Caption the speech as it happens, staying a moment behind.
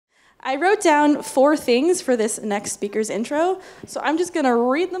I wrote down 4 things for this next speaker's intro, so I'm just going to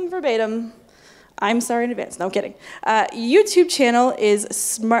read them verbatim. I'm sorry in advance. No, I'm kidding. YouTube channel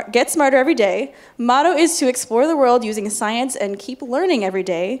is Get Smarter Every Day. Motto is to explore the world using science and keep learning every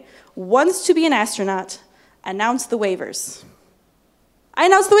day. Wants to be an astronaut. Announce the waivers. I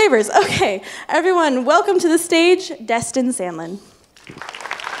announced the waivers. Okay, everyone, welcome to the stage, Destin Sandlin.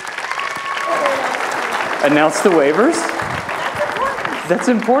 Announce the waivers? That's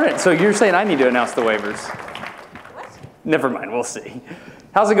important. So you're saying I need to announce the waivers? What? Never mind, we'll see.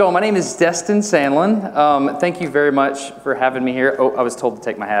 How's it going? My name is Destin Sandlin. Thank you very much for having me here. Oh, I was told to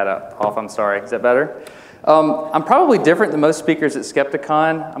take my hat off. I'm sorry. Is that better? I'm probably different than most speakers at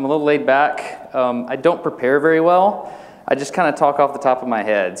Skepticon. I'm a little laid back. I don't prepare very well. I just kind of talk off the top of my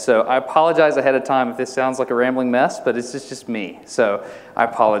head. So I apologize ahead of time if this sounds like a rambling mess, but it's just me. So I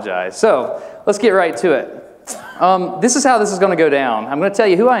apologize. So let's get right to it. This is how this is going to go down. I'm going to tell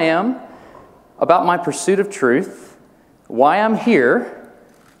you who I am, about my pursuit of truth, why I'm here.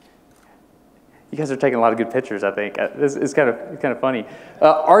 You guys are taking a lot of good pictures, I think. It's kind of funny.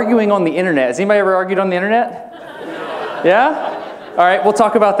 Arguing on the internet. Has anybody ever argued on the internet? Yeah? All right, we'll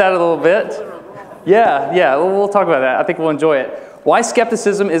talk about that a little bit. Yeah, we'll talk about that. I think we'll enjoy it. Why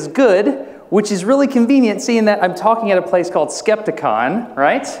skepticism is good, which is really convenient, seeing that I'm talking at a place called Skepticon,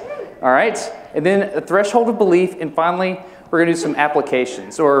 right? All right, and then a threshold of belief, and finally, we're going to do some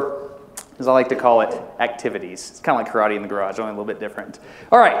applications, or as I like to call it, activities. It's kind of like karate in the garage, only a little bit different.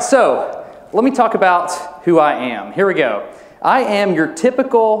 All right, so let me talk about who I am. Here we go. I am your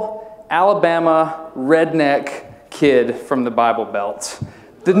typical Alabama redneck kid from the Bible Belt.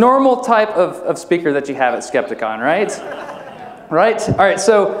 The normal type of speaker that you have at Skepticon, right? Right? All right,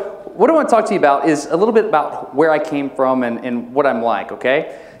 so what I want to talk to you about is a little bit about where I came from and what I'm like,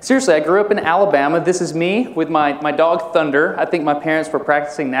 okay? Seriously, I grew up in Alabama. This is me with my dog Thunder. I think my parents were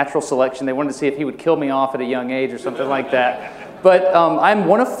practicing natural selection. They wanted to see if he would kill me off at a young age or something like that. But I'm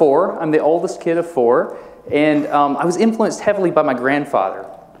one of 4. I'm the oldest kid of 4. And I was influenced heavily by my grandfather.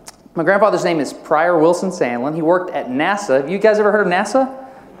 My grandfather's name is Pryor Wilson Sandlin. He worked at NASA. Have you guys ever heard of NASA?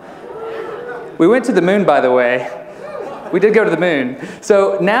 We went to the moon, by the way. We did go to the moon.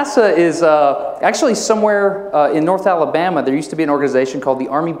 So NASA is actually somewhere in North Alabama. There used to be an organization called the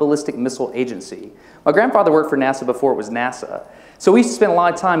Army Ballistic Missile Agency. My grandfather worked for NASA before it was NASA. So we used to spend a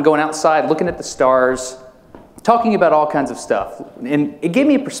lot of time going outside, looking at the stars, talking about all kinds of stuff. And it gave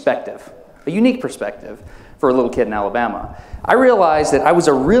me a perspective, a unique perspective for a little kid in Alabama. I realized that I was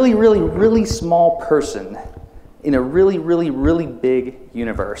a really, really, really small person in a really, really, really big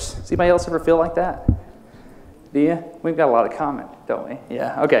universe. Does anybody else ever feel like that? Do you? We've got a lot of common, don't we?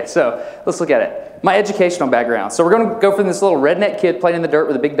 Yeah, okay, so let's look at it. My educational background. So we're going to go from this little redneck kid playing in the dirt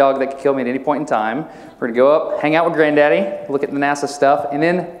with a big dog that could kill me at any point in time. We're going to go up, hang out with Granddaddy, look at the NASA stuff, and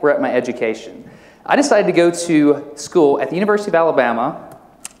then we're at my education. I decided to go to school at the University of Alabama,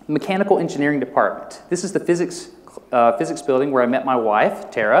 Mechanical Engineering Department. This is the physics building where I met my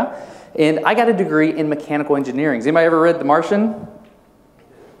wife, Tara, and I got a degree in mechanical engineering. Has anybody ever read The Martian?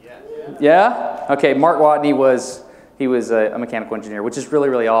 Yeah? Okay, Mark Watney was a mechanical engineer, which is really,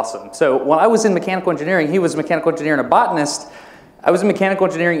 really awesome. So when I was in mechanical engineering, he was a mechanical engineer and a botanist. I was a mechanical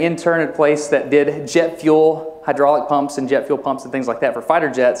engineering intern at a place that did jet fuel, hydraulic pumps and jet fuel pumps and things like that for fighter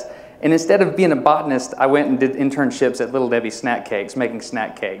jets. And instead of being a botanist, I went and did internships at Little Debbie Snack Cakes, making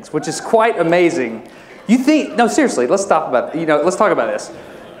snack cakes, which is quite amazing. You think, no, seriously, let's talk about this.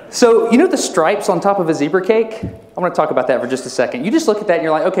 So, you know the stripes on top of a zebra cake? I want to talk about that for just a second. You just look at that and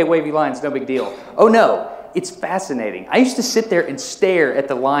you're like, okay, wavy lines, no big deal. Oh no, it's fascinating. I used to sit there and stare at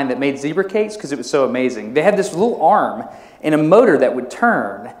the line that made zebra cakes because it was so amazing. They had this little arm and a motor that would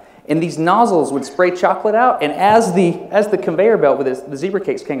turn, and these nozzles would spray chocolate out, and as the conveyor belt with the zebra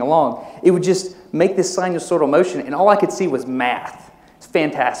cakes came along, it would just make this sinusoidal motion, and all I could see was math. It's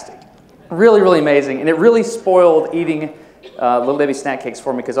fantastic. Really, really amazing, and it really spoiled eating Little Debbie snack cakes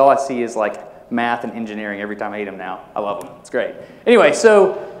for me because all I see is like math and engineering every time I eat them now. I love them. It's great. Anyway,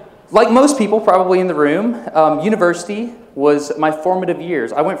 so like most people probably in the room, university was my formative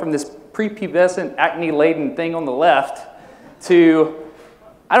years. I went from this prepubescent, acne-laden thing on the left to,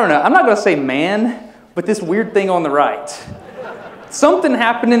 I don't know, I'm not going to say man, but this weird thing on the right. Something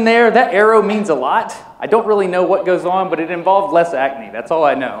happened in there. That arrow means a lot. I don't really know what goes on, but it involved less acne. That's all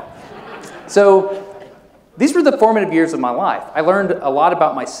I know. So these were the formative years of my life. I learned a lot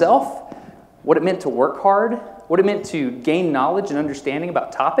about myself, what it meant to work hard, what it meant to gain knowledge and understanding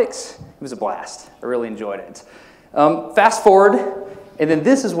about topics. It was a blast. I really enjoyed it. Fast forward, and then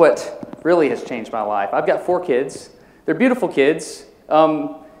this is what really has changed my life. I've got 4 kids. They're beautiful kids.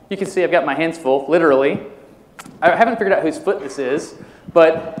 You can see I've got my hands full, literally. I haven't figured out whose foot this is,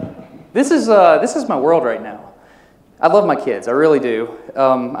 but This is my world right now. I love my kids, I really do.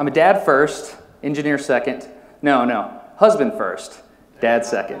 I'm a dad first, engineer second. No, husband first, dad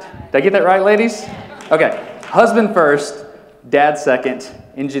second. Did I get that right, ladies? Okay, husband first, dad second,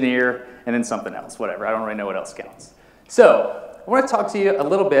 engineer, and then something else, whatever. I don't really know what else counts. So, I want to talk to you a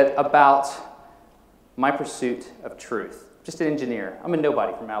little bit about my pursuit of truth. Just an engineer. I'm a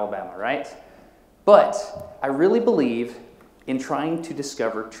nobody from Alabama, right? But I really believe in trying to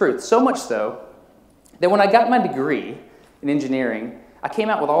discover truth. So much so that when I got my degree in engineering, I came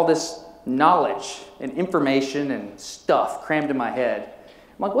out with all this knowledge and information and stuff crammed in my head.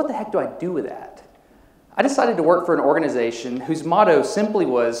 I'm like, what the heck do I do with that? I decided to work for an organization whose motto simply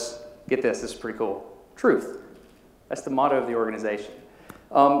was, get this is pretty cool, truth. That's the motto of the organization.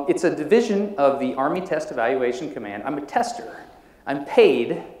 It's a division of the Army Test Evaluation Command. I'm a tester. I'm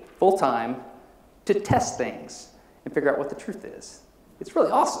paid full-time to test things and figure out what the truth is. It's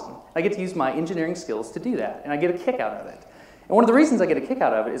really awesome. I get to use my engineering skills to do that, and I get a kick out of it. And one of the reasons I get a kick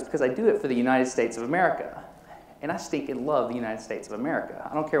out of it is because I do it for the United States of America. And I stinking love the United States of America.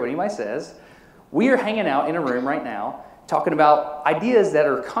 I don't care what anybody says. We are hanging out in a room right now talking about ideas that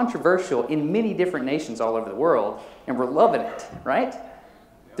are controversial in many different nations all over the world, and we're loving it, right?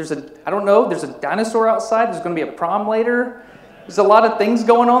 There's a dinosaur outside. There's going to be a prom later. There's a lot of things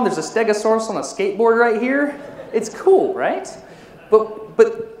going on. There's a stegosaurus on a skateboard right here. It's cool, right?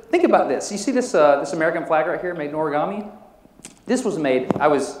 But think about this. You see this American flag right here made in origami? This was made, I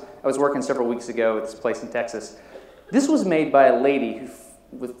was working several weeks ago at this place in Texas. This was made by a lady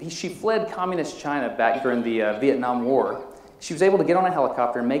she fled communist China back during the Vietnam War. She was able to get on a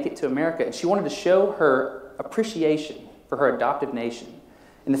helicopter and make it to America, and she wanted to show her appreciation for her adopted nation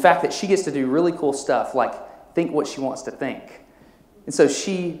and the fact that she gets to do really cool stuff like think what she wants to think. And so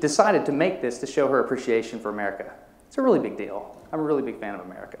she decided to make this to show her appreciation for America. It's a really big deal. I'm a really big fan of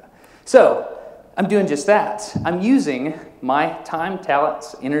America. So I'm doing just that. I'm using my time,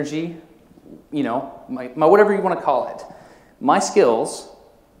 talents, energy, my whatever you want to call it, my skills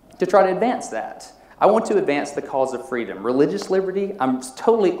to try to advance that. I want to advance the cause of freedom, religious liberty. I'm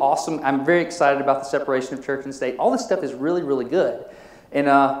totally awesome. I'm very excited about the separation of church and state. All this stuff is really, really good. And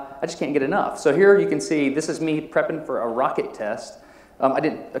I just can't get enough. So here you can see, this is me prepping for a rocket test.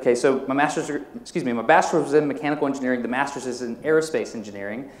 So my bachelor's was in mechanical engineering, the master's is in aerospace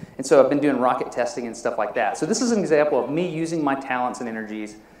engineering, and so I've been doing rocket testing and stuff like that. So this is an example of me using my talents and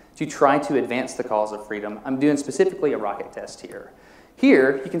energies to try to advance the cause of freedom. I'm doing specifically a rocket test here.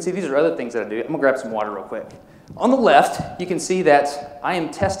 Here, you can see these are other things that I do. I'm gonna grab some water real quick. On the left, you can see that I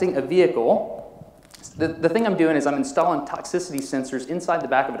am testing a vehicle. The thing I'm doing is I'm installing toxicity sensors inside the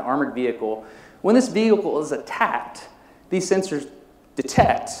back of an armored vehicle. When this vehicle is attacked, these sensors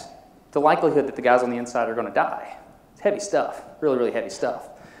detect the likelihood that the guys on the inside are going to die. It's heavy stuff, really, really heavy stuff.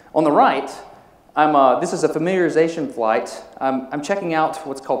 On the right, this is a familiarization flight. I'm checking out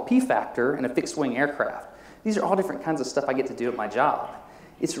what's called P-factor in a fixed-wing aircraft. These are all different kinds of stuff I get to do at my job.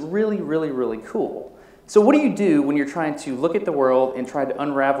 It's really, really, really cool. So what do you do when you're trying to look at the world and try to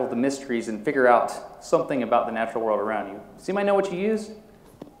unravel the mysteries and figure out something about the natural world around you? Does anybody know what you use?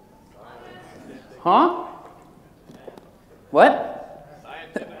 Huh? What?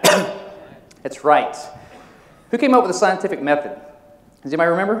 That's right. Who came up with the scientific method? Does anybody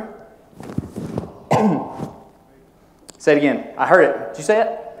remember? Say it again. I heard it. Did you say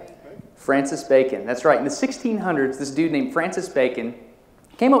it? Francis Bacon. That's right. In the 1600s, this dude named Francis Bacon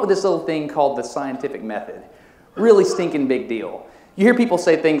came up with this little thing called the scientific method. Really stinking big deal. You hear people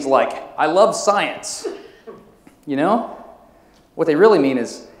say things like, I love science. You know? What they really mean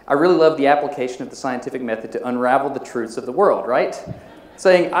is, I really love the application of the scientific method to unravel the truths of the world, right?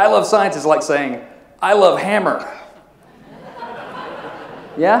 Saying, I love science is like saying, I love hammer.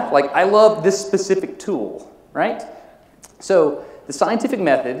 Yeah? Like, I love this specific tool, right? So, the scientific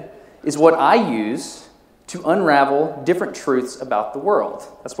method is what I use to unravel different truths about the world.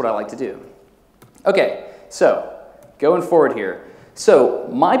 That's what I like to do. Okay, so, going forward here. So,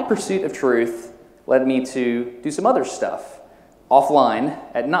 my pursuit of truth led me to do some other stuff. Offline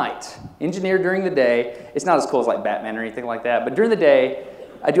at night. Engineer during the day. It's not as cool as like Batman or anything like that, but during the day,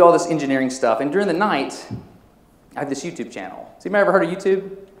 I do all this engineering stuff, and during the night, I have this YouTube channel. Has anybody ever heard of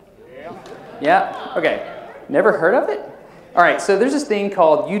YouTube? Yeah. Yeah? Okay. Never heard of it? All right, so there's this thing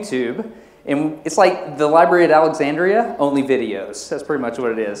called YouTube, and it's like the Library at Alexandria, only videos. That's pretty much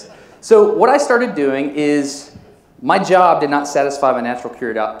what it is. So what I started doing is, my job did not satisfy my natural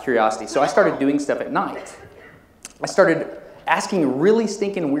curiosity, so I started doing stuff at night. I started asking really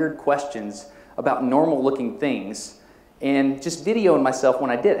stinking weird questions about normal looking things and just videoing myself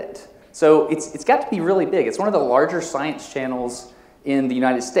when I did it. So it's got to be really big. It's one of the larger science channels in the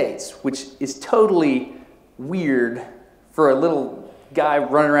United States, which is totally weird for a little guy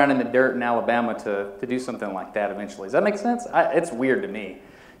running around in the dirt in Alabama to do something like that eventually. Does that make sense? It's weird to me.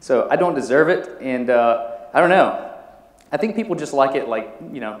 So I don't deserve it, and I don't know. I think people just like it, like,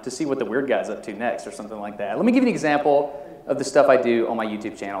 you know, to see what the weird guy's up to next or something like that. Let me give you an example of the stuff I do on my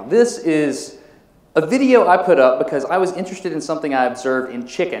YouTube channel. This is a video I put up because I was interested in something I observed in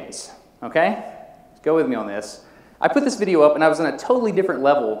chickens, okay? Go with me on this. I put this video up and I was on a totally different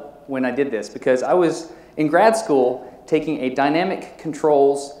level when I did this because I was in grad school taking a dynamic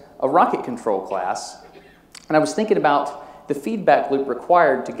controls, a rocket control class, and I was thinking about the feedback loop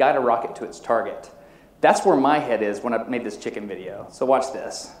required to guide a rocket to its target. That's where my head is when I made this chicken video. So watch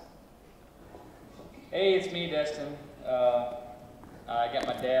this. Hey, it's me, Destin. I got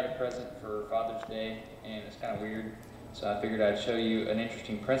my dad a present for Father's Day, and it's kind of weird, so I figured I'd show you an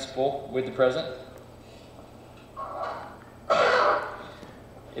interesting principle with the present.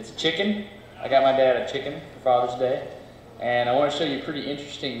 It's a chicken. I got my dad a chicken for Father's Day, and I want to show you a pretty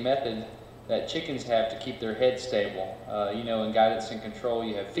interesting method that chickens have to keep their head stable. You know, in guidance and control,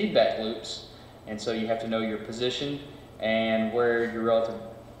 you have feedback loops. And so you have to know your position and where your relative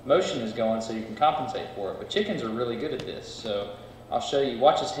motion is going so you can compensate for it. But chickens are really good at this. So I'll show you,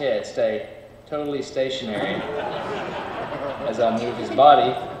 watch his head stay totally stationary as I move his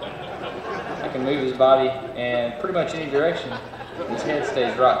body. I can move his body in pretty much any direction. His head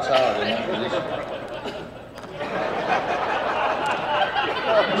stays rock solid in one position.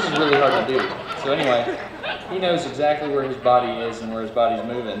 This is really hard to do. So anyway, he knows exactly where his body is and where his body's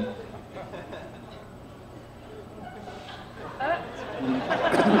moving. It's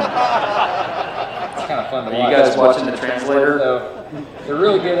kind of fun to watch. Are you guys watching the translator? So, they're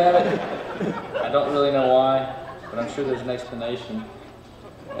really good at it. I don't really know why, but I'm sure there's an explanation.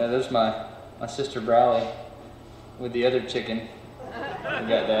 There's my sister Brawley with the other chicken. We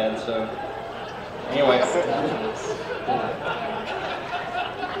got Dad, so anyway.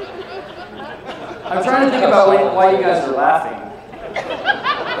 I'm trying to think about why you guys are laughing.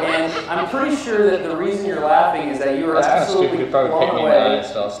 And I'm pretty sure that the reason you're laughing is that you were absolutely blown away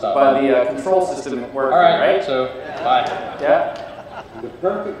by the control system working, right? So, bye. Yeah? The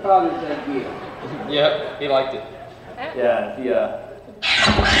perfect Father's Day gift. Yep, he liked it. Yeah,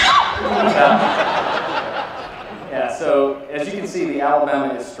 yeah, so as you can see, the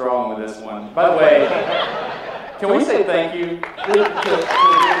Alabama is strong with this one. By the way, can we say thank you to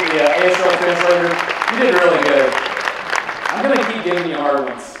the ASL translator? You did really good. I'm going to keep giving you hard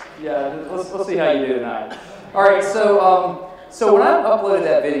ones. Yeah, let's see how you do tonight. All right, so when I uploaded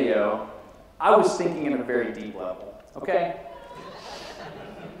that video, I was thinking in a very deep level, okay?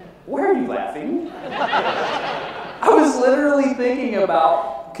 Why are you laughing? I was literally thinking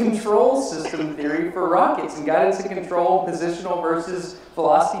about control system theory for rockets and guidance and control, positional versus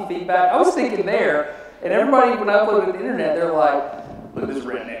velocity feedback. I was thinking there, and everybody, when I uploaded to the internet, they're like, look at this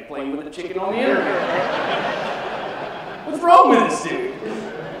redneck playing with a chicken on the internet. What's wrong with this dude?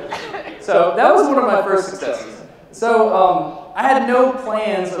 So that was one of my first successes. So I had no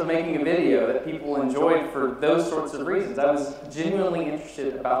plans of making a video that people enjoyed for those sorts of reasons. I was genuinely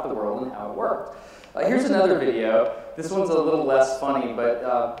interested about the world and how it worked. Here's another video. This one's a little less funny, but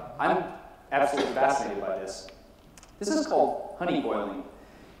I'm absolutely fascinated by this. This is called honey boiling.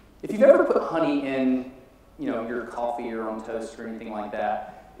 If you've ever put honey in, your coffee or on toast or anything like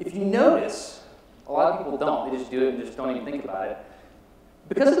that, if you notice, a lot of people don't. They just do it and just don't even think about it.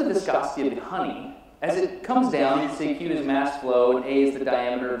 Because of the viscosity of the honey, as it comes down, you see Q is mass flow and A is the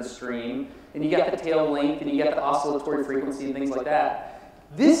diameter of the stream, and you got the tail length and you got the oscillatory frequency and things like that.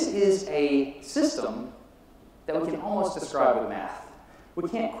 This is a system that we can almost describe with math. We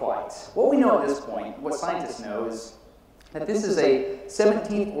can't quite. What we know at this point, what scientists know, is that this is a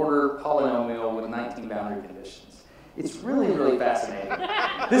 17th order polynomial with 19 boundary conditions. It's really, really fascinating.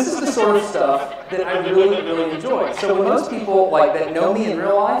 This is the sort of stuff that I really, really enjoy. So when most people that know me in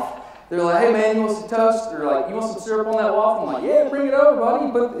real life, they're like, hey man, you want some toast? Or like, you want some syrup on that waffle? I'm like, yeah, bring it over, buddy.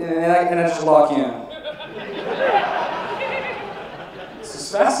 And I just lock in. This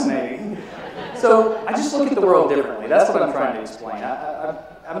is fascinating. So I just look at the world differently. That's what I'm trying to explain.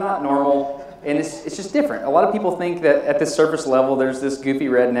 I'm not normal. And it's just different. A lot of people think that at this surface level, there's this goofy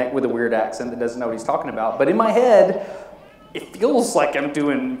redneck with a weird accent that doesn't know what he's talking about. But in my head, it feels like I'm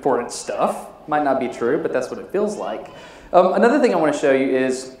doing important stuff. Might not be true, but that's what it feels like. Another thing I want to show you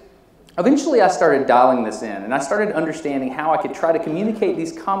is, eventually I started dialing this in, and I started understanding how I could try to communicate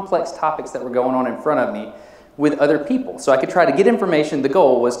these complex topics that were going on in front of me with other people. So I could try to get information. The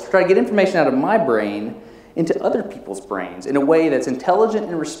goal was to try to get information out of my brain into other people's brains in a way that's intelligent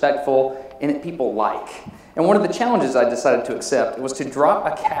and respectful and that people like. And one of the challenges I decided to accept was to drop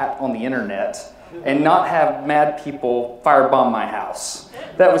a cat on the internet and not have mad people firebomb my house.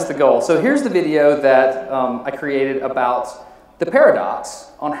 That was the goal. So here's the video that I created about the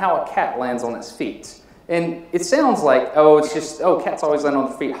paradox on how a cat lands on its feet. And it sounds like, oh, it's just, oh, cats always land on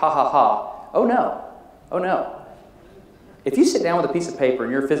their feet, ha ha ha. Oh no, oh no. If you sit down with a piece of paper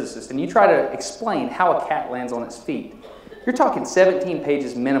and you're a physicist and you try to explain how a cat lands on its feet, you're talking 17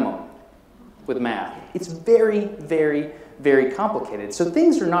 pages minimum with math. It's very, very, very complicated. So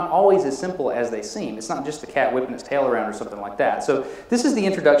things are not always as simple as they seem. It's not just a cat whipping its tail around or something like that. So this is the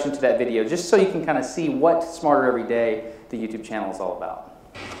introduction to that video, just so you can kind of see what Smarter Every Day, the YouTube channel, is all about.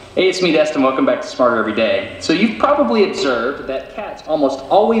 Hey, it's me, Destin. Welcome back to Smarter Every Day. So you've probably observed that cats almost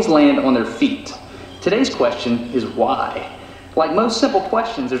always land on their feet. Today's question is why? Like most simple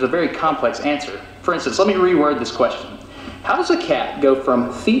questions, there's a very complex answer. For instance, let me reword this question. How does a cat go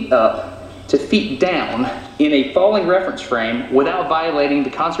from feet up to feet down in a falling reference frame without violating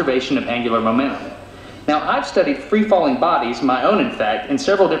the conservation of angular momentum? Now, I've studied free-falling bodies, my own in fact, in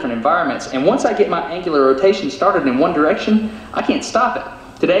several different environments, and once I get my angular rotation started in one direction, I can't stop it.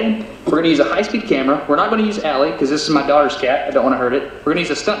 Today, we're going to use a high-speed camera. We're not going to use Allie, because this is my daughter's cat. I don't want to hurt it. We're going to use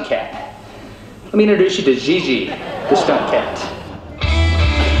a stunt cat. Let me introduce you to Gigi, the stunt cat.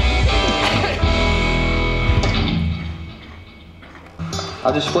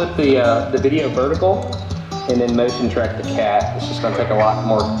 I'll just flip the video vertical and then motion track the cat. It's just going to take a lot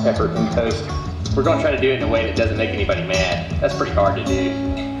more effort in post. We're going to try to do it in a way that doesn't make anybody mad. That's pretty hard to do. You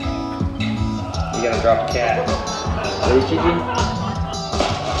got to drop the cat. Ready, Gigi?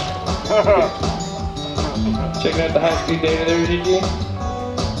 Checking out the high-speed data there, Gigi?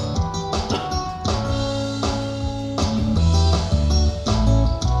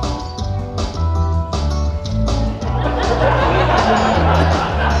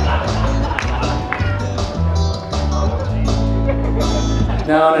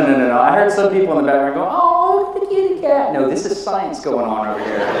 No. I heard some people in the background go, oh, look at the kitty cat. No, this is science going on over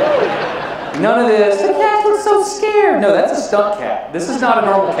here. None of this. The cat looks so scared. No, that's a stunt cat. This is not a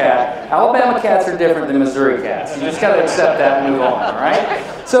normal cat. Alabama cats are different than Missouri cats. You just got to accept that and move on, all right?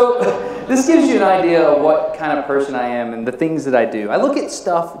 So this gives you an idea of what kind of person I am and the things that I do. I look at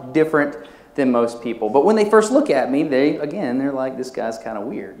stuff different than most people. But when they first look at me, they're like, this guy's kind of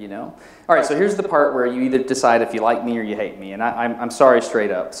weird, you know? All right, so here's the part where you either decide if you like me or you hate me, and I'm sorry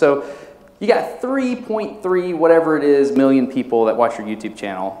straight up. So you got 3.3 whatever it is million people that watch your YouTube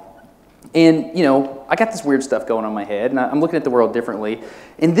channel. And, you know, I got this weird stuff going on in my head, and I'm looking at the world differently.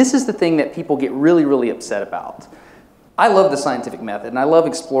 And this is the thing that people get really, really upset about. I love the scientific method, and I love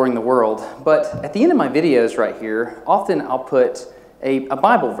exploring the world. But at the end of my videos right here, often I'll put a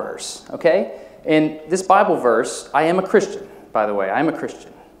Bible verse, okay? And this Bible verse, I am a Christian, by the way. I am a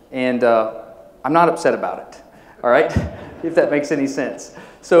Christian. And I'm not upset about it, all right? If that makes any sense.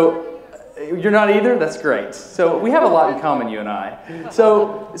 So you're not either? That's great. So we have a lot in common, you and I.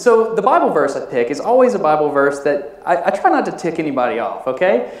 So the Bible verse I pick is always a Bible verse that I try not to tick anybody off,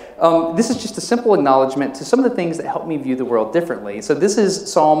 okay? This is just a simple acknowledgement to some of the things that help me view the world differently. So this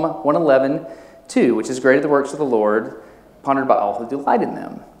is Psalm 111:2, which is great are the works of the Lord, pondered by all who delight in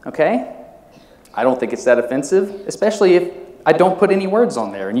them, okay? I don't think it's that offensive, especially if I don't put any words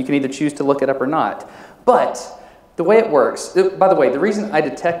on there, and you can either choose to look it up or not. But the way it works, by the way, the reason I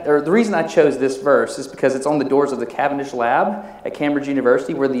chose this verse is because it's on the doors of the Cavendish lab at Cambridge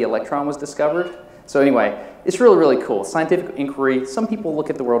University where the electron was discovered. So anyway, it's really, really cool. Scientific inquiry, some people look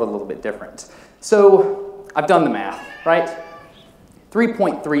at the world a little bit different. So I've done the math, right?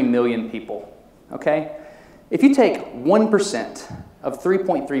 3.3 million people, okay? If you take 1% of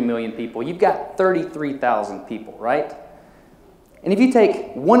 3.3 million people, you've got 33,000 people, right? And if you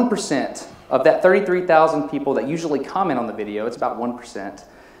take 1% of that 33,000 people that usually comment on the video, it's about 1%,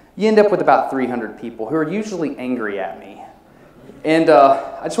 you end up with about 300 people who are usually angry at me. And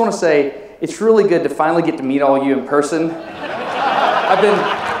I just want to say, it's really good to finally get to meet all of you in person. I've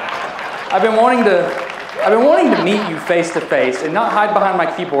been wanting to meet you face to face and not hide behind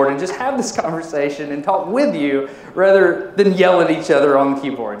my keyboard and just have this conversation and talk with you rather than yell at each other on the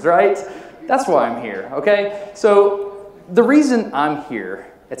keyboards, right? That's why I'm here, okay? So the reason I'm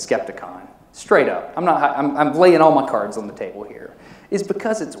here at Skepticon, straight up, I'm laying all my cards on the table here, is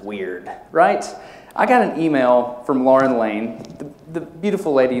because it's weird, right? I got an email from Lauren Lane, the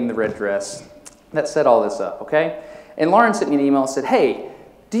beautiful lady in the red dress, that set all this up, okay? And Lauren sent me an email and said, hey,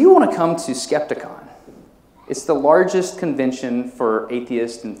 do you want to come to Skepticon? It's the largest convention for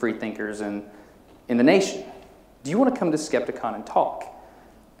atheists and free thinkers in the nation. Do you want to come to Skepticon and talk?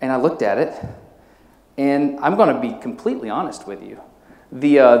 And I looked at it, and I'm going to be completely honest with you.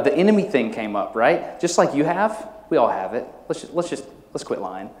 the enemy thing came up, right? Just like you have, we all have it. Let's quit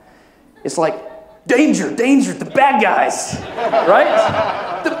lying. It's like, danger, danger, the bad guys,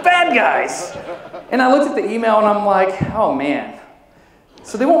 right? The bad guys. And I looked at the email and I'm like, oh man.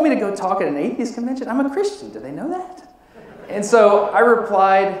 So they want me to go talk at an atheist convention? I'm a Christian, do they know that? And so I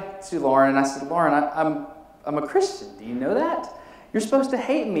replied to Lauren and I said, Lauren, I'm a Christian, do you know that? You're supposed to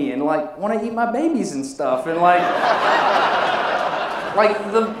hate me and like want to eat my babies and stuff and like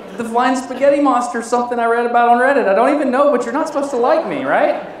the flying spaghetti monster is something I read about on Reddit. I don't even know, but you're not supposed to like me,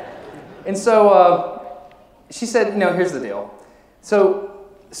 right? And so she said, here's the deal. So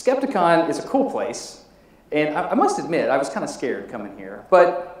Skepticon is a cool place. And I must admit, I was kind of scared coming here.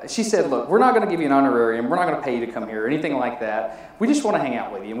 But she said, look, we're not going to give you an honorarium. We're not going to pay you to come here or anything like that. We just want to hang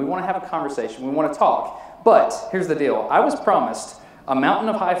out with you, and we want to have a conversation. We want to talk. But here's the deal. I was promised a mountain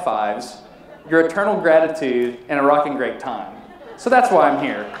of high fives, your eternal gratitude, and a rocking great time. So that's why I'm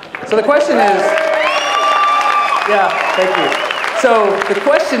here. So the question is, yeah, thank you. So the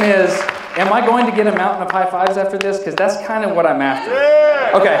question is, am I going to get a mountain of high fives after this? Because that's kind of what I'm after.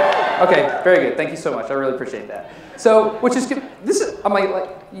 Okay, very good. Thank you so much. I really appreciate that. So, which is good. I'm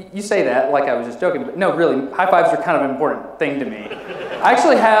like, you say that like I was just joking, but no, really, high fives are kind of an important thing to me. I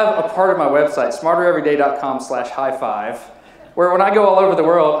actually have a part of my website, smartereveryday.com/high five, where when I go all over the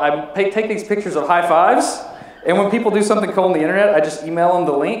world, I take these pictures of high fives, and when people do something cool on the internet, I just email them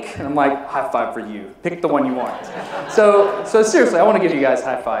the link, and I'm like, high five for you. Pick the one you want. So seriously, I want to give you guys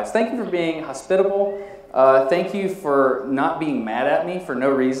high fives. Thank you for being hospitable. Thank you for not being mad at me for no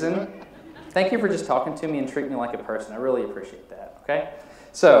reason. Thank you for just talking to me and treating me like a person. I really appreciate that, okay?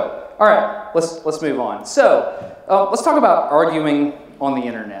 So, all right, let's move on. So, let's talk about arguing on the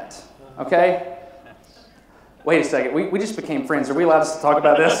internet, okay? Wait a second, we just became friends. Are we allowed to talk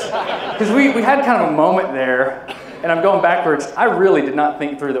about this? Because we had kind of a moment there, and I'm going backwards. I really did not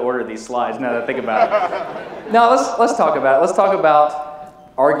think through the order of these slides now that I think about it. Now, let's talk about it. Let's talk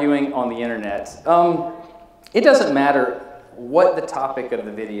about arguing on the internet. It doesn't matter what the topic of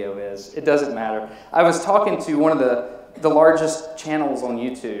the video is. It doesn't matter. I was talking to one of the largest channels on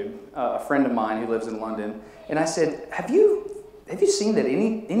YouTube, a friend of mine who lives in London, and I said, have you seen that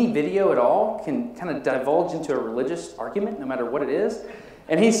any video at all can kind of divulge into a religious argument, no matter what it is?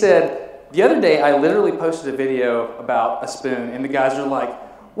 And he said, the other day I literally posted a video about a spoon, and the guys are like,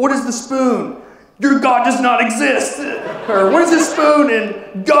 what is the spoon? Your God does not exist. Or what is this spoon?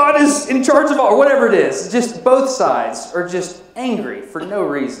 And God is in charge of all, or whatever it is. Just both sides are just angry for no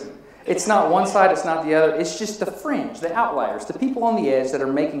reason. It's not one side, it's not the other. It's just the fringe, the outliers, the people on the edge that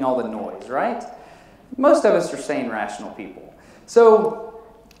are making all the noise, right? Most of us are sane, rational people. So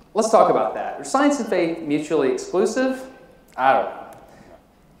let's talk about that. Are science and faith mutually exclusive? I don't know.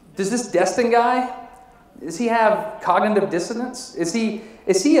 Does this Destin guy, does he have cognitive dissonance? Is he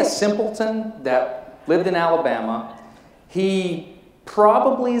a simpleton that lived in Alabama? He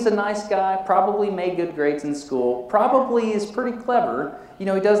probably is a nice guy, probably made good grades in school, probably is pretty clever. He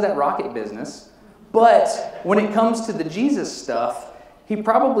does that rocket business. But when it comes to the Jesus stuff, he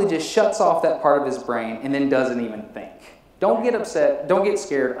probably just shuts off that part of his brain and then doesn't even think. Don't get upset. Don't get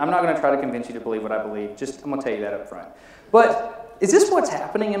scared. I'm not going to try to convince you to believe what I believe. I'm going to tell you that up front. But is this what's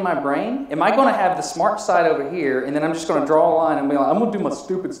happening in my brain? Am I going to have the smart side over here, and then I'm just going to draw a line and be like, I'm going to do my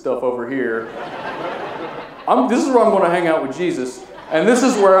stupid stuff over here. This is where I'm going to hang out with Jesus, and this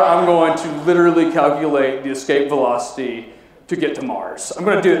is where I'm going to literally calculate the escape velocity to get to Mars. I'm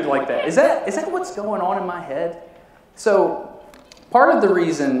going to do it like that. Is that what's going on in my head? So part of the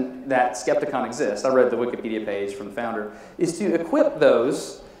reason that Skepticon exists, I read the Wikipedia page from the founder, is to equip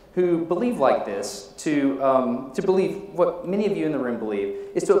those who believe like this, to believe what many of you in the room believe,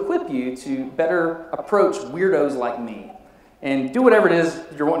 is to equip you to better approach weirdos like me and do whatever it is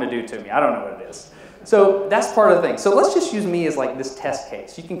you're wanting to do to me. I don't know what it is. So that's part of the thing. So let's just use me as like this test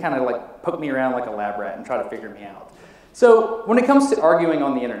case. You can kind of like poke me around like a lab rat and try to figure me out. So when it comes to arguing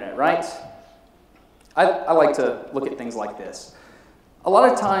on the internet, right? I like to look at things like this. A lot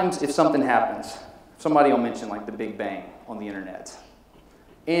of times if something happens, somebody will mention like the Big Bang on the internet.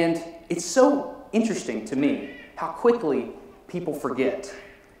 And it's so interesting to me how quickly people forget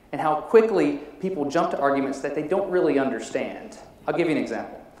and how quickly people jump to arguments that they don't really understand. I'll give you an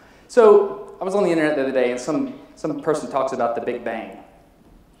example. So I was on the internet the other day and some person talks about the Big Bang.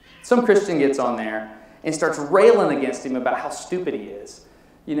 Some Christian gets on there and starts railing against him about how stupid he is.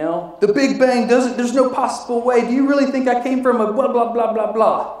 The Big Bang there's no possible way. Do you really think I came from a blah, blah, blah, blah,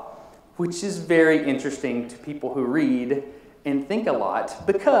 blah? Which is very interesting to people who read and think a lot,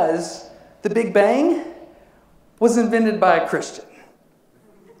 because the Big Bang was invented by a Christian.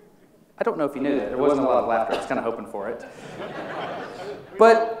 I don't know if you knew that. There wasn't a lot of laughter. I was kind of hoping for it.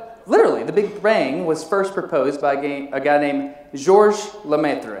 But literally, the Big Bang was first proposed by a guy named Georges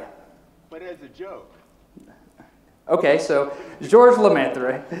Lemaitre. But as a joke. Okay, so Georges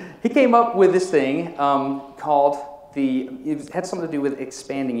Lemaitre, he came up with this thing called it had something to do with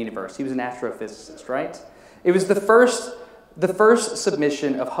expanding universe. He was an astrophysicist, right? It was the first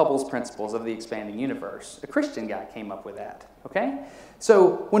submission of Hubble's principles of the expanding universe. A Christian guy came up with that, okay?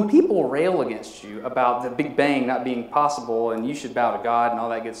 So when people rail against you about the Big Bang not being possible and you should bow to God and all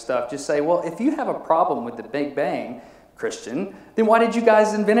that good stuff, just say, well, if you have a problem with the Big Bang, Christian, then why did you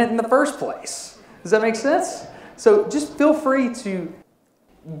guys invent it in the first place? Does that make sense? So just feel free to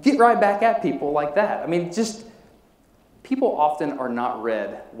get right back at people like that. I mean, people often are not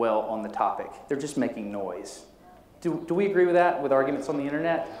read well on the topic. They're just making noise. Do we agree with that, with arguments on the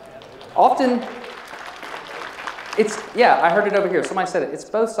internet? Often, I heard it over here. Somebody said it. It's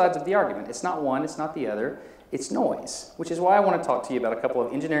both sides of the argument. It's not one, it's not the other. It's noise, which is why I want to talk to you about a couple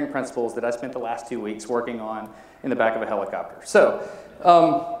of engineering principles that I spent the last 2 weeks working on in the back of a helicopter. So,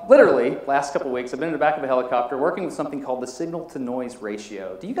 literally, last couple of weeks, I've been in the back of a helicopter working with something called the signal-to-noise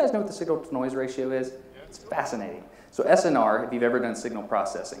ratio. Do you guys know what the signal-to-noise ratio is? It's fascinating. So SNR, if you've ever done signal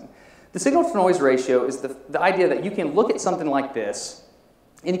processing. The signal-to-noise ratio is the idea that you can look at something like this,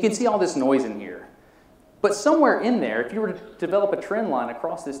 and you can see all this noise in here. But somewhere in there, if you were to develop a trend line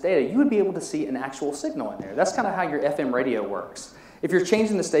across this data, you would be able to see an actual signal in there. That's kind of how your FM radio works. If you're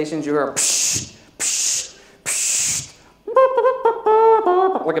changing the stations, you hear a psh, psh, psh,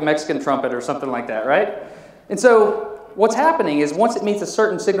 like a Mexican trumpet or something like that, right? And so what's happening is once it meets a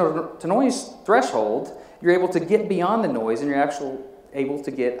certain signal-to-noise threshold, you're able to get beyond the noise and you're actually able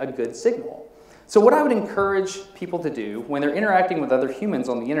to get a good signal. So what I would encourage people to do when they're interacting with other humans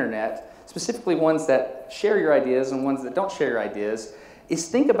on the internet, specifically ones that share your ideas and ones that don't share your ideas, is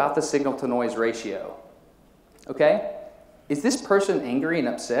think about the signal-to-noise ratio. Okay? Is this person angry and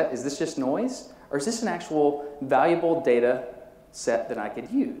upset? Is this just noise? Or is this an actual valuable data set that I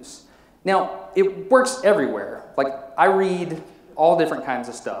could use? Now, it works everywhere. Like, I read all different kinds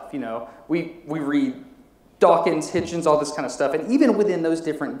of stuff. You know, we read Dawkins, Hitchens, all this kind of stuff. And even within those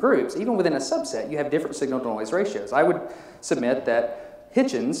different groups, even within a subset, you have different signal-to-noise ratios. I would submit that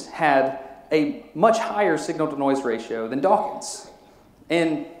Hitchens had a much higher signal-to-noise ratio than Dawkins.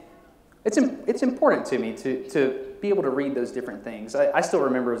 And it's important to me to be able to read those different things. I still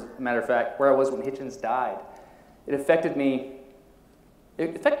remember, as a matter of fact, where I was when Hitchens died. It affected me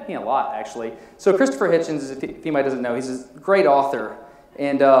a lot, actually. So Christopher Hitchens, if anybody doesn't know, he's a great author.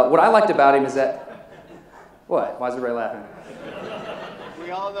 And what I liked about him is that... What? Why is everybody laughing?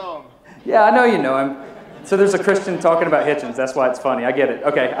 We all know him. Yeah, I know you know him. So there's a Christian talking about Hitchens. That's why it's funny. I get it.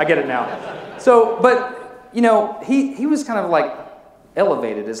 Okay, I get it now. So, but, you know, he was kind of like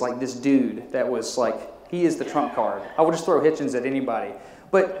elevated as like this dude that was like, he is the trump card. I will just throw Hitchens at anybody.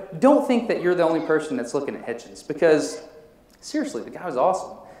 But don't think that you're the only person that's looking at Hitchens, because seriously, the guy was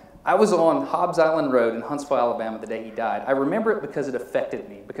awesome. I was on Hobbs Island Road in Huntsville, Alabama the day he died. I remember it because it affected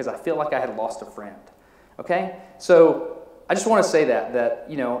me, because I feel like I had lost a friend. Okay? So I just want to say that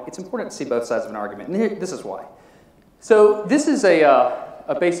you know, it's important to see both sides of an argument. And here, this is why. So this is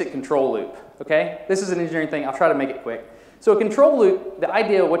a basic control loop. Okay? This is an engineering thing. I'll try to make it quick. So a control loop, the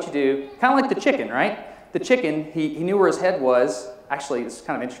idea of what you do, kind of like the chicken, right? The chicken, he knew where his head was. Actually, it's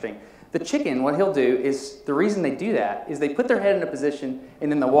kind of interesting. The chicken, what he'll do is, the reason they do that is they put their head in a position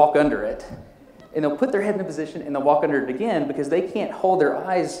and then they'll walk under it. And they'll put their head in a position and they'll walk under it again because they can't hold their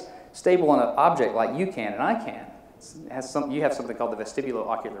eyes stable on an object like you can and I can. You have something called the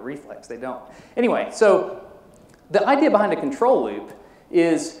vestibulo-ocular reflex. They don't. Anyway, so the idea behind a control loop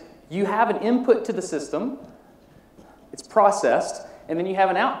is you have an input to the system, it's processed, and then you have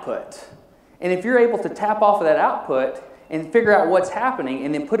an output. And if you're able to tap off of that output and figure out what's happening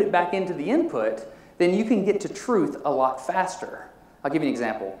and then put it back into the input, then you can get to truth a lot faster. I'll give you an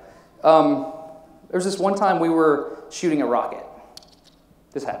example. There was this one time we were shooting a rocket.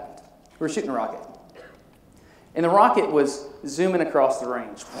 This happened. We were shooting a rocket. And the rocket was zooming across the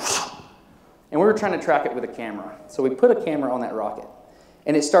range. And we were trying to track it with a camera. So we put a camera on that rocket.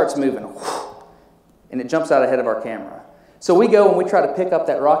 And it starts moving. And it jumps out ahead of our camera. So we go and we try to pick up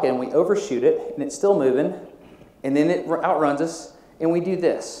that rocket and we overshoot it. And it's still moving. And then it outruns us. And we do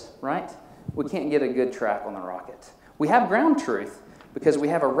this, right? We can't get a good track on the rocket. We have ground truth because we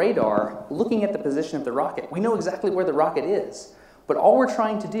have a radar looking at the position of the rocket. We know exactly where the rocket is. But all we're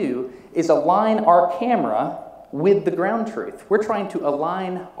trying to do is align our camera with the ground truth. We're trying to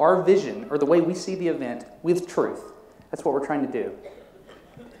align our vision, or the way we see the event, with truth. That's what we're trying to do.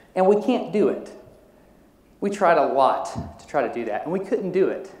 And we can't do it. We tried a lot to try to do that, and we couldn't do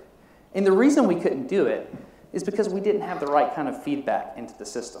it. And the reason we couldn't do it is because we didn't have the right kind of feedback into the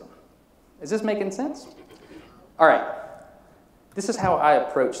system. Is this making sense? All right. This is how I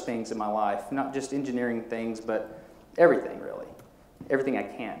approach things in my life, not just engineering things, but everything, really. Everything I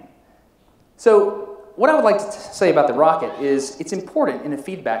can. So what I would like to say about the rocket is it's important in a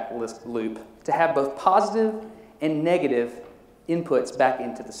feedback loop to have both positive and negative inputs back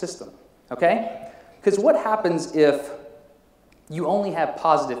into the system, okay? Because what happens if you only have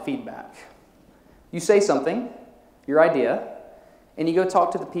positive feedback? You say something, your idea, and you go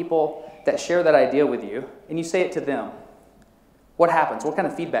talk to the people that share that idea with you, and you say it to them. What happens? What kind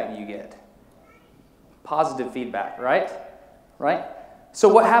of feedback do you get? Positive feedback, right? Right? So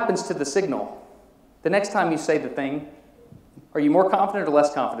what happens to the signal? The next time you say the thing, are you more confident or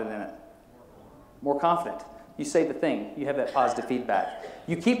less confident in it? More confident. You say the thing, you have that positive feedback.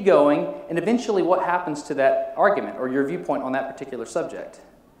 You keep going, and eventually what happens to that argument or your viewpoint on that particular subject?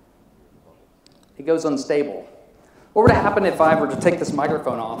 It goes unstable. What would happen if I were to take this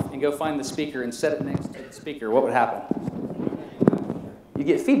microphone off and go find the speaker and set it next to the speaker? What would happen? You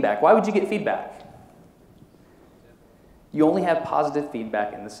get feedback. Why would you get feedback? You only have positive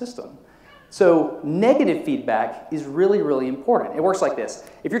feedback in the system. So negative feedback is really, really important. It works like this.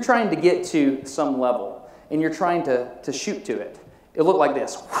 If you're trying to get to some level and you're trying to shoot to it, it'll look like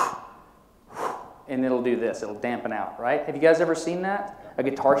this. And it'll do this. It'll dampen out, right? Have you guys ever seen that? A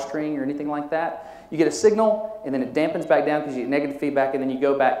guitar string or anything like that? You get a signal, and then it dampens back down because you get negative feedback, and then you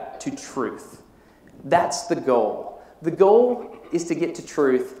go back to truth. That's the goal. The goal is to get to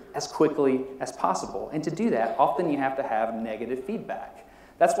truth as quickly as possible. And to do that, often you have to have negative feedback.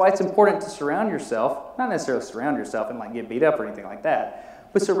 That's why it's important to surround yourself, not necessarily surround yourself and like get beat up or anything like that,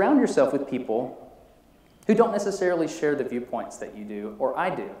 but surround yourself with people who don't necessarily share the viewpoints that you do or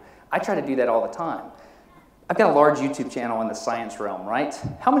I do. I try to do that all the time. I've got a large YouTube channel in the science realm, right?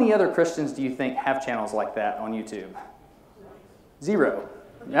 How many other Christians do you think have channels like that on YouTube? 0.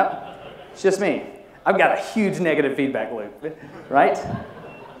 Yep. It's just me. I've got a huge negative feedback loop, right?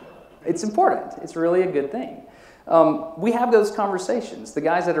 It's important. It's really a good thing. We have those conversations. The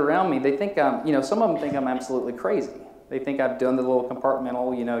guys that are around me, they think some of them think I'm absolutely crazy. They think I've done the little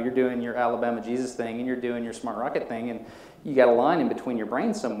compartmental, you're doing your Alabama Jesus thing and you're doing your smart rocket thing and you got a line in between your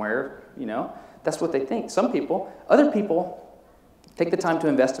brains somewhere, That's what they think. Some people, other people take the time to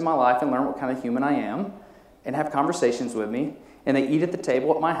invest in my life and learn what kind of human I am and have conversations with me, and they eat at the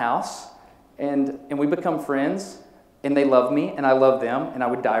table at my house, and we become friends, and they love me, and I love them, and I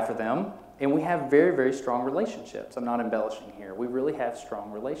would die for them. And we have very, very strong relationships. I'm not embellishing here. We really have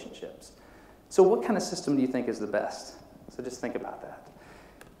strong relationships. So what kind of system do you think is the best? So just think about that.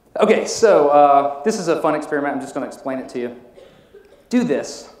 Okay, so this is a fun experiment. I'm just going to explain it to you. Do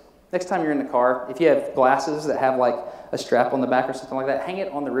this. Next time you're in the car, if you have glasses that have like a strap on the back or something like that, hang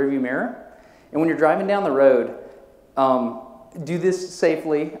it on the rearview mirror. And when you're driving down the road, do this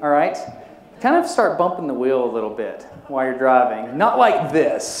safely, all right? Kind of start bumping the wheel a little bit while you're driving. Not like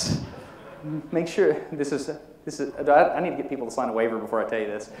this. Make sure this is. I need to get people to sign a waiver before I tell you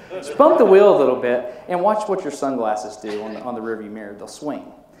this. Just bump the wheel a little bit and watch what your sunglasses do on the rearview mirror. They'll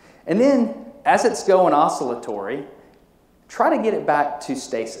swing. And then, as it's going oscillatory, try to get it back to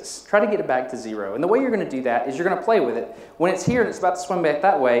stasis. Try to get it back to 0. And the way you're going to do that is you're going to play with it. When it's here and it's about to swing back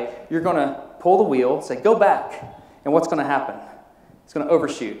that way, you're going to pull the wheel, say, go back. And what's going to happen? It's going to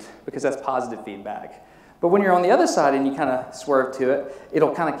overshoot because that's positive feedback. But when you're on the other side and you kind of swerve to it,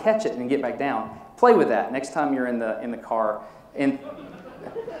 it'll kind of catch it and get back down. Play with that next time you're in the car. And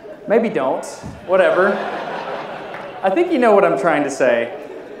maybe don't. Whatever. I think you know what I'm trying to say.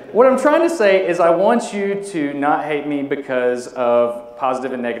 What I'm trying to say is I want you to not hate me because of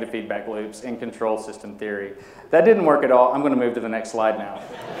positive and negative feedback loops and control system theory. That didn't work at all. I'm going to move to the next slide now.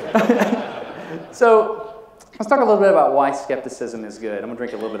 So let's talk a little bit about why skepticism is good. I'm going to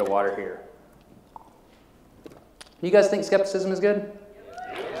drink a little bit of water here. You guys think skepticism is good?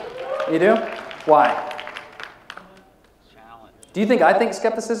 You do? Why? Do you think I think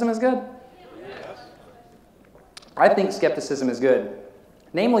skepticism is good? Yes. I think skepticism is good.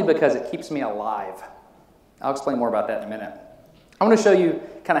 Namely because it keeps me alive. I'll explain more about that in a minute. I want to show you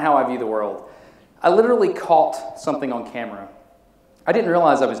kind of how I view the world. I literally caught something on camera. I didn't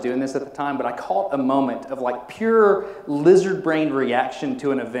realize I was doing this at the time, but I caught a moment of like pure lizard brain reaction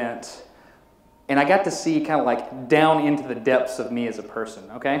to an event. And I got to see kind of like down into the depths of me as a person,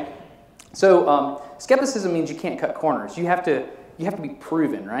 okay? So skepticism means you can't cut corners. You have to be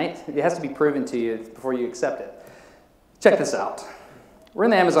proven, right? It has to be proven to you before you accept it. Check this out. We're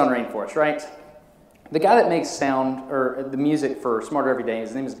in the Amazon rainforest, right? The guy that makes sound, or the music for Smarter Every Day,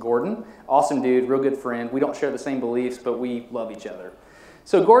 his name is Gordon. Awesome dude, real good friend. We don't share the same beliefs, but we love each other.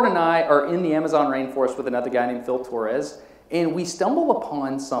 So Gordon and I are in the Amazon rainforest with another guy named Phil Torres, and we stumble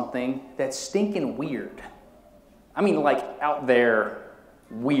upon something that's stinking weird. I mean, like out there,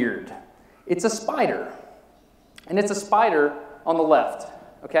 weird. It's a spider, and it's a spider on the left,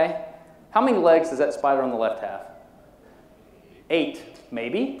 okay? How many legs does that spider on the left have? 8,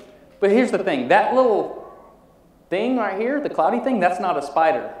 maybe. But here's the thing, that little thing right here, the cloudy thing, that's not a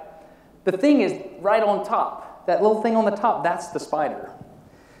spider. The thing is right on top. That little thing on the top, that's the spider.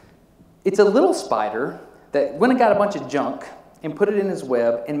 It's a little spider that went and got a bunch of junk and put it in his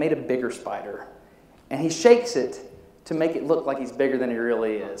web and made a bigger spider. And he shakes it to make it look like he's bigger than he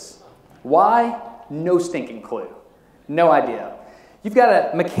really is. Why? No stinking clue. No idea. You've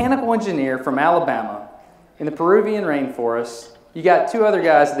got a mechanical engineer from Alabama in the Peruvian rainforest. You got 2 other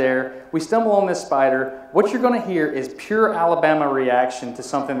guys there. We stumble on this spider. What you're going to hear is pure Alabama reaction to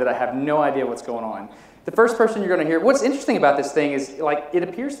something that I have no idea what's going on. The first person you're going to hear, what's interesting about this thing is, like, it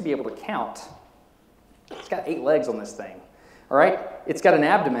appears to be able to count. It's got 8 legs on this thing, all right? It's got an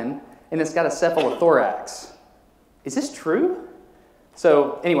abdomen, and it's got a cephalothorax. Is this true?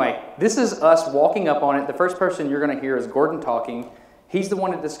 So anyway, this is us walking up on it. The first person you're going to hear is Gordon talking. He's the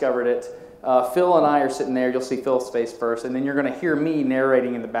one that discovered it. Phil and I are sitting there. You'll see Phil's face first, and then you're going to hear me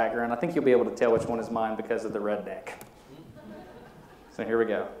narrating in the background. I think you'll be able to tell which one is mine because of the red neck. So here we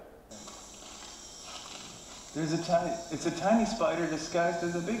go. It's a tiny spider disguised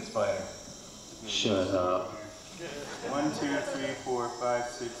as a big spider. Shut up. 1, 2, 3, 4, 5,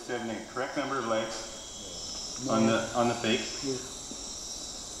 6, 7, 8. Correct number of legs on the fake.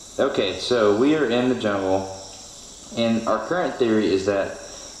 Okay, so we are in the jungle, and our current theory is that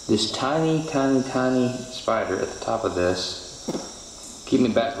this tiny, tiny, tiny spider at the top of this, keep me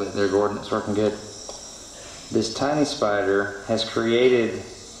back with it there, Gordon, it's working good. This tiny spider has created,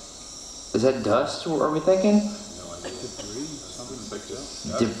 is that dust, are we thinking? No, I think debris, something like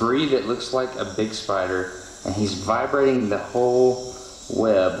that. Debris that looks like a big spider, and he's vibrating the whole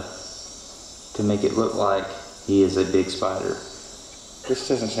web to make it look like he is a big spider. This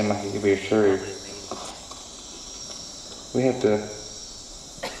doesn't seem like it could be true. We have to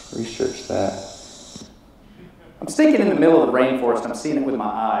research that. I'm stinking in the middle of the rainforest. I'm seeing it with my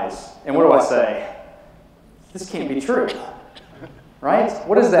eyes. And what do I say? This can't be true. Right?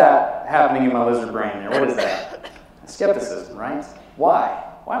 What is that happening in my lizard brain there? What is that? Skepticism, right? Why?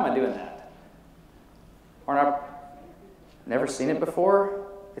 Why am I doing that? Aren't I never seen it before?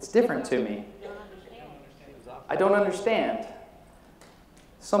 It's different to me. I don't understand.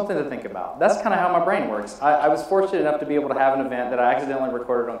 Something to think about. That's kind of how my brain works. I was fortunate enough to be able to have an event that I accidentally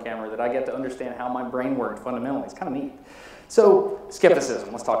recorded on camera that I get to understand how my brain worked fundamentally. It's kind of neat. So,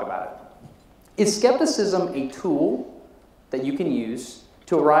 skepticism, let's talk about it. Is skepticism a tool that you can use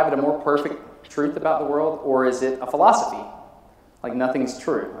to arrive at a more perfect truth about the world, or is it a philosophy? Like nothing's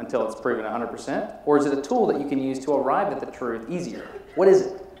true until it's proven 100%? Or is it a tool that you can use to arrive at the truth easier? What is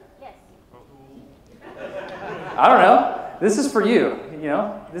it? Yes. I don't know. This is for you, you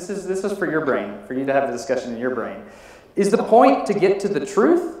know? This is for your brain, for you to have the discussion in your brain. Is the point to get to the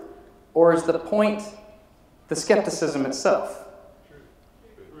truth, or is the point the skepticism itself?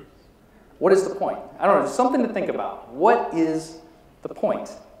 What is the point? I don't know, just something to think about. What is the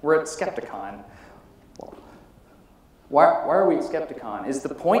point? We're at Skepticon. Why are we at Skepticon? Is the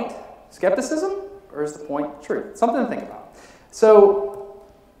point skepticism, or is the point truth? Something to think about. So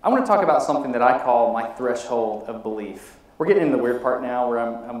I want to talk about something that I call my threshold of belief. We're getting into the weird part now where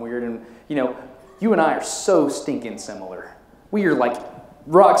I'm weird, and you know, you and I are so stinking similar. We are like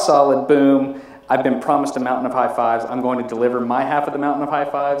rock solid, boom. I've been promised a mountain of high fives. I'm going to deliver my half of the mountain of high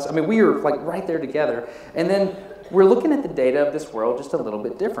fives. I mean, we are like right there together. And then we're looking at the data of this world just a little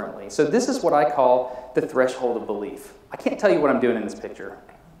bit differently. So this is what I call the threshold of belief. I can't tell you what I'm doing in this picture.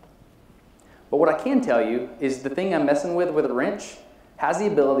 But what I can tell you is the thing I'm messing with a wrench has the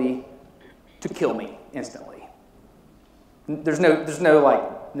ability to kill me instantly. There's no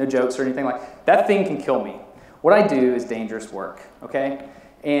jokes or anything like that. Thing can kill me. What I do is dangerous work, okay?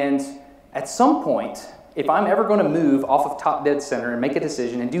 And at some point, if I'm ever going to move off of top dead center and make a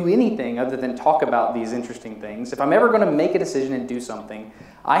decision and do anything other than talk about these interesting things, if I'm ever going to make a decision and do something,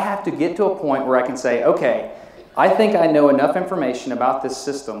 I have to get to a point where I can say, okay, I think I know enough information about this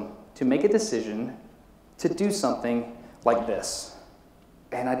system to make a decision to do something like this.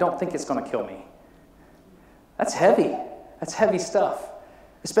 And I don't think it's going to kill me. That's heavy. That's heavy stuff,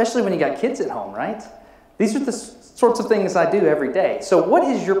 especially when you got kids at home, right? These are the sorts of things I do every day. So what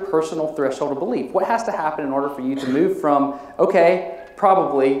is your personal threshold of belief? What has to happen in order for you to move from, okay,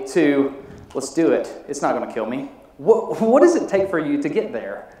 probably, to, let's do it, it's not going to kill me? What does it take for you to get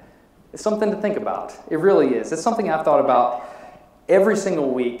there? It's something to think about. It really is. It's something I've thought about every single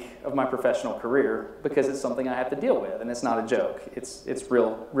week of my professional career because it's something I have to deal with, and it's not a joke. It's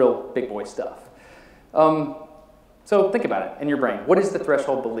real big boy stuff. So think about it in your brain. What is the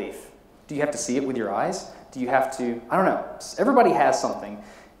threshold belief? Do you have to see it with your eyes? Do you have to, I don't know. Everybody has something,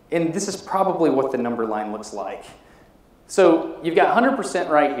 and this is probably what the number line looks like. So you've got 100%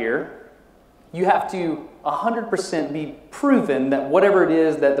 right here. You have to 100% be proven that whatever it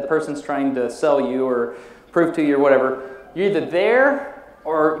is that the person's trying to sell you or prove to you or whatever, you're either there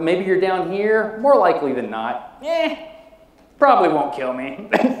or maybe you're down here. More likely than not, probably won't kill me,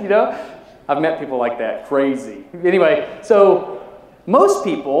 you know? I've met people like that, crazy. Anyway, so most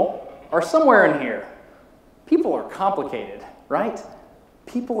people are somewhere in here. People are complicated, right?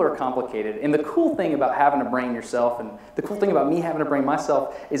 People are complicated. And the cool thing about having a brain yourself, and the cool thing about me having a brain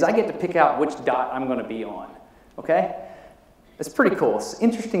myself, is I get to pick out which dot I'm going to be on, okay? It's pretty cool. It's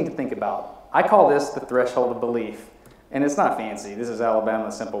interesting to think about. I call this the threshold of belief. And it's not fancy. This is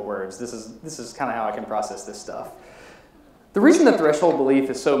Alabama simple words. This is kind of how I can process this stuff. The reason the threshold belief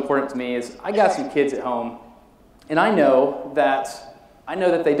is so important to me is I got some kids at home, and I know that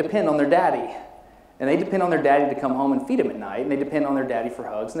they depend on their daddy. And they depend on their daddy to come home and feed them at night, and they depend on their daddy for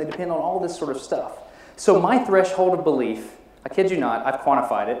hugs, and they depend on all this sort of stuff. So my threshold of belief, I kid you not, I've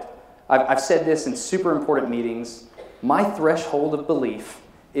quantified it. I've said this in super important meetings. My threshold of belief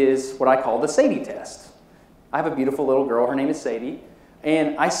is what I call the Sadie test. I have a beautiful little girl, her name is Sadie,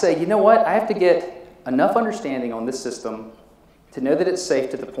 and I say, you know what, I have to get enough understanding on this system to know that it's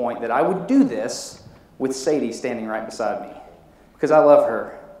safe to the point that I would do this with Sadie standing right beside me. Because I love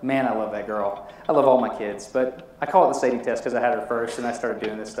her. Man, I love that girl. I love all my kids, but I call it the Sadie test because I had her first, and I started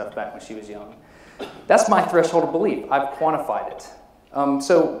doing this stuff back when she was young. That's my threshold of belief. I've quantified it.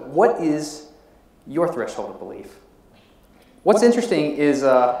 So what is your threshold of belief? What's interesting is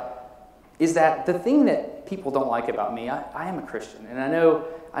that the thing that people don't like about me, I am a Christian, and I know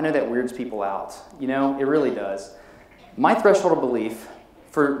that weirds people out. You know, it really does. My threshold of belief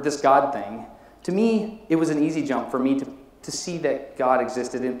for this God thing, to me, it was an easy jump for me to see that God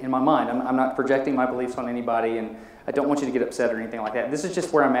existed in my mind. I'm not projecting my beliefs on anybody, and I don't want you to get upset or anything like that. This is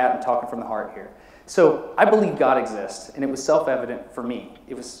just where I'm at and talking from the heart here. So I believe God exists, and it was self-evident for me.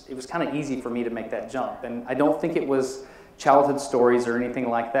 It was kind of easy for me to make that jump, and I don't think it was childhood stories or anything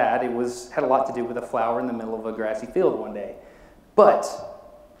like that. It had a lot to do with a flower in the middle of a grassy field one day. But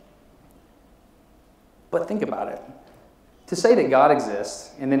think about it. To say that God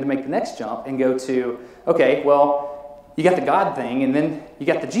exists, and then to make the next jump and go to, okay, well, you got the God thing, and then you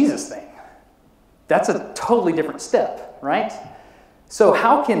got the Jesus thing. That's a totally different step, right? So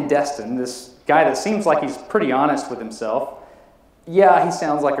how can Destin, this guy that seems like he's pretty honest with himself, yeah, he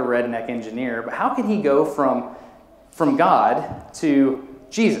sounds like a redneck engineer, but how can he go from God to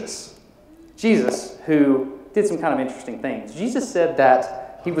Jesus? Jesus, who did some kind of interesting things. Jesus said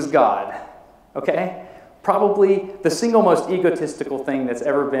that he was God, okay? Probably the single most egotistical thing that's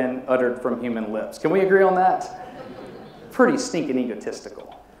ever been uttered from human lips. Can we agree on that? Pretty stinking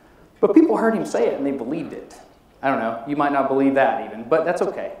egotistical. But people heard him say it and they believed it. I don't know, you might not believe that even, but that's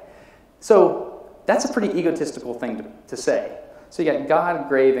okay. So that's a pretty egotistical thing to say. So you got God,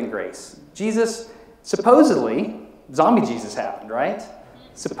 grave, and grace. Jesus, supposedly, zombie Jesus happened, right?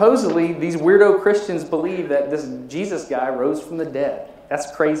 Supposedly, these weirdo Christians believe that this Jesus guy rose from the dead.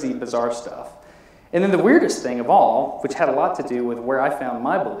 That's crazy, bizarre stuff. And then the weirdest thing of all, which had a lot to do with where I found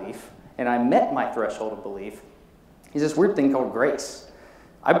my belief, and I met my threshold of belief, is this weird thing called grace.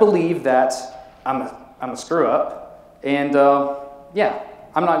 I believe that I'm a screw-up, and yeah,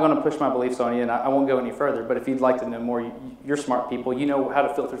 I'm not going to push my beliefs on you, and I won't go any further, but if you'd like to know more, you're smart people, you know how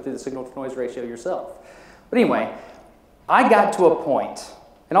to filter through the signal-to-noise ratio yourself. But anyway, I got to a point,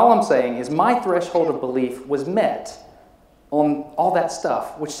 and all I'm saying is my threshold of belief was met on all that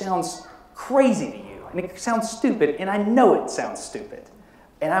stuff, which sounds crazy to you, and it sounds stupid, and I know it sounds stupid.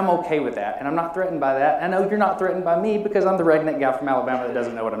 And I'm okay with that, and I'm not threatened by that. I know you're not threatened by me because I'm the redneck guy from Alabama that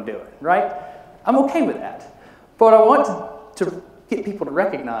doesn't know what I'm doing, right? I'm okay with that. But what I want to get people to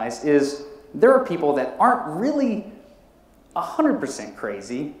recognize is there are people that aren't really 100%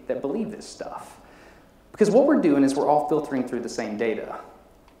 crazy that believe this stuff. Because what we're doing is we're all filtering through the same data.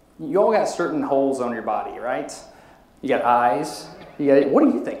 You all got certain holes on your body, right? You got eyes. What are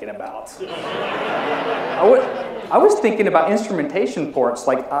you thinking about? I was thinking about instrumentation ports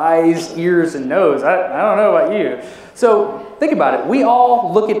like eyes, ears, and nose. I don't know about you. So think about it. We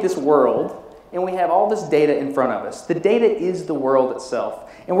all look at this world, and we have all this data in front of us. The data is the world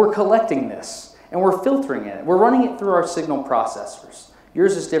itself, and we're collecting this, and we're filtering it. We're running it through our signal processors.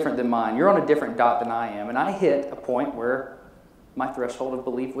 Yours is different than mine. You're on a different dot than I am, and I hit a point where my threshold of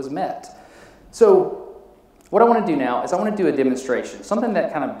belief was met. So what I want to do now is I want to do a demonstration, something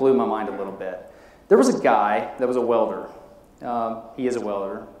that kind of blew my mind a little bit. There was a guy that was a welder. He is a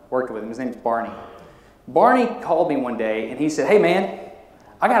welder, worked with him. His name's Barney. Barney called me one day and he said, hey man,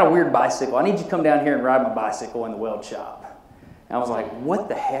 I got a weird bicycle. I need you to come down here and ride my bicycle in the weld shop. And I was like, what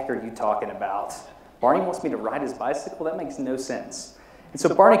the heck are you talking about? Barney wants me to ride his bicycle? That makes no sense. And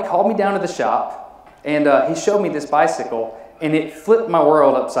so Barney called me down to the shop and he showed me this bicycle and it flipped my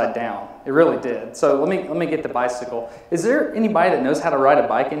world upside down. It really did. So let me get the bicycle. Is there anybody that knows how to ride a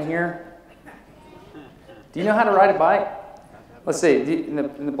bike in here? Do you know how to ride a bike? Let's see, in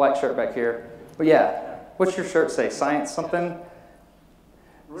the black shirt back here. Well, yeah. What's your shirt say? Science something?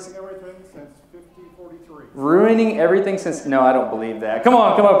 Ruining everything since 5043. Ruining everything since... No, I don't believe that. Come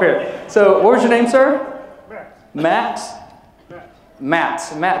on, come up here. So, what was your name, sir? Max.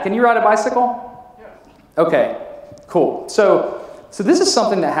 Matt. Matt, can you ride a bicycle? Yes. Okay, cool. So this is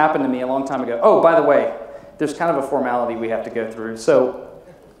something that happened to me a long time ago. Oh, by the way, there's kind of a formality we have to go through. So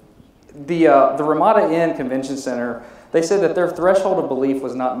the Ramada Inn Convention Center, they said that their threshold of belief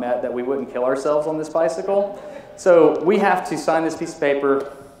was not met, that we wouldn't kill ourselves on this bicycle. So we have to sign this piece of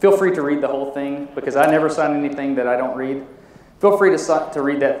paper. Feel free to read the whole thing, because I never sign anything that I don't read. Feel free to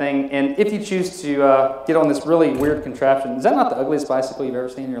read that thing. And if you choose to get on this really weird contraption, is that not the ugliest bicycle you've ever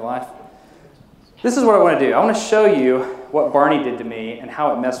seen in your life? This is what I want to do. I want to show you what Barney did to me and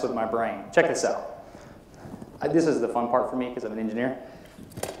how it messed with my brain. Check this out. This is the fun part for me because I'm an engineer.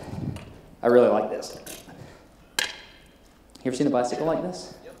 I really like this. You ever seen a bicycle like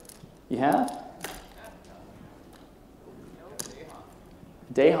this? Yep. You have?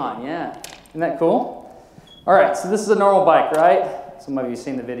 Dayhan, yeah. Isn't that cool? All right, so this is a normal bike, right? Some of you have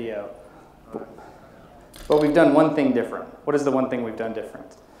seen the video. But we've done one thing different. What is the one thing we've done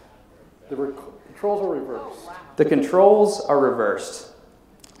different? The controls are reversed. The controls are reversed.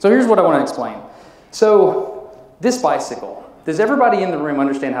 So here's what I want to explain. So this bicycle, does everybody in the room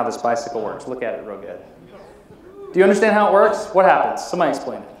understand how this bicycle works? Look at it real good. Do you understand how it works? What happens? Somebody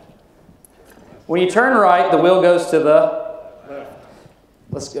explain it. When you turn right, the wheel goes to the left.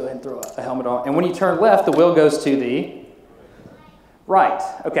 Let's go ahead and throw a helmet on. And when you turn left, the wheel goes to the right.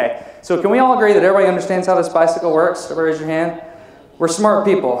 Okay, so can we all agree that everybody understands how this bicycle works? Everybody raise your hand. We're smart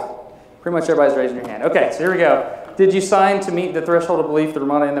people. Pretty much everybody's raising your hand. Okay, so here we go. Did you sign to meet the threshold of belief, the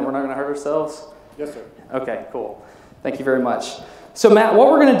Ramada Inn, that we're not going to hurt ourselves? Yes, sir. Okay, cool. Thank you very much. So Matt, what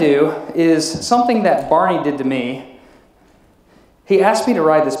we're going to do is something that Barney did to me. He asked me to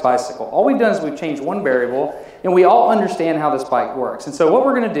ride this bicycle. All we've done is we've changed one variable, and we all understand how this bike works. And so what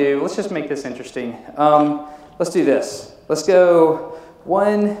we're going to do, let's just make this interesting. Let's do this. Let's go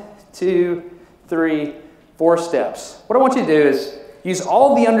 1, 2, 3, 4 steps. What I want you to do is use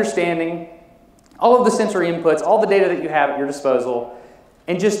all of the understanding, all of the sensory inputs, all the data that you have at your disposal,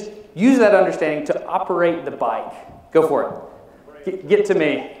 and just use that understanding to operate the bike. Go for it. Get to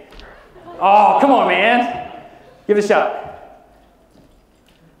me. Oh, come on, man. Give it a shot.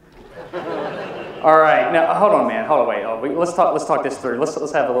 All right, now hold on, man. Hold on, wait. Oh, let's talk this through. Let's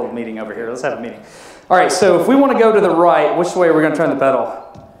have a little meeting over here. Let's have a meeting. All right, so if we want to go to the right, which way are we going to turn the pedal?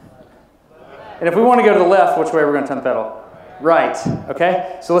 And if we want to go to the left, which way are we going to turn the pedal? Right.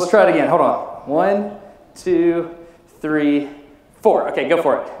 Okay. So let's try it again. Hold on. 1, 2, 3, 4. Okay, go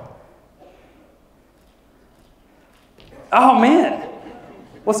for it. Oh man,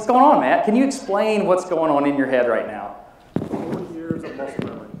 what's going on, Matt? Can you explain what's going on in your head right now? 40 years of muscle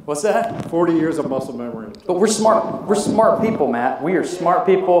memory. What's that? 40 years of muscle memory. But we're smart. We're smart people, Matt. We are smart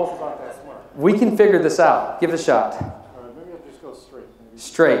people. Not that smart. We can figure this out. Give it a shot. All right, maybe I'll just go straight. Maybe.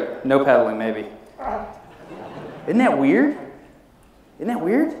 Straight. No pedaling, maybe. Isn't that weird? Isn't that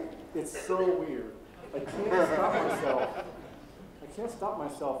weird? It's so weird. I can't stop myself. I can't stop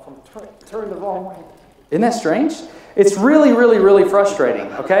myself from turning the wrong way. Isn't that strange? It's really, really, really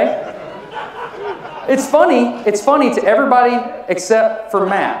frustrating, okay? It's funny to everybody except for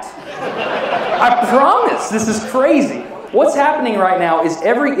Matt. I promise, this is crazy. What's happening right now is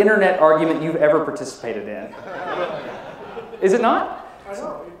every internet argument you've ever participated in. Is it not? I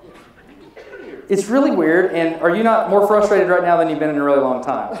know. It's really weird, and are you not more frustrated right now than you've been in a really long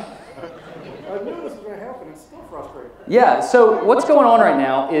time? I knew this was going to happen. It's still frustrating. Yeah, so what's going on right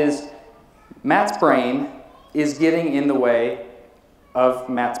now is Matt's brain is getting in the way of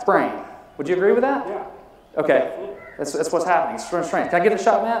Matt's brain. Would you agree with that? Yeah. Okay, that's what's happening. It's strange. Can I get a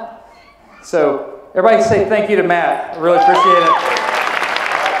shot, Matt? So everybody say thank you to Matt. I really appreciate it.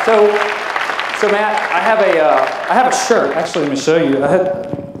 So Matt, I have a shirt. Actually, let me show you.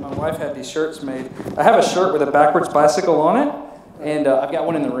 My wife had these shirts made. I have a shirt with a backwards bicycle on it, and I've got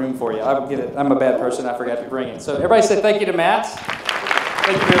one in the room for you. I will get it. I'm a bad person. I forgot to bring it. So everybody say thank you to Matt.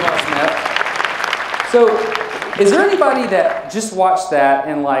 Thank you very much, Matt. So Is there anybody that just watched that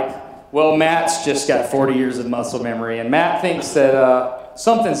and like, well, Matt's just got 40 years of muscle memory, and Matt thinks that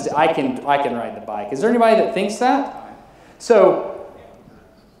I can ride the bike. Is there anybody that thinks that? So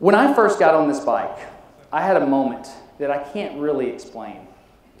when I first got on this bike, I had a moment that I can't really explain.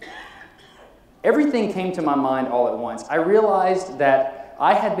 Everything came to my mind all at once. I realized that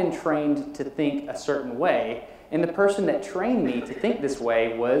I had been trained to think a certain way, and the person that trained me to think this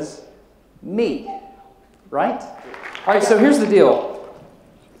way was me, right? All right, so here's the deal.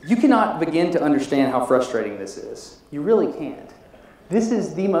 You cannot begin to understand how frustrating this is. You really can't. This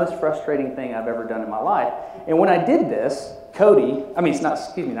is the most frustrating thing I've ever done in my life. And when I did this, Cody,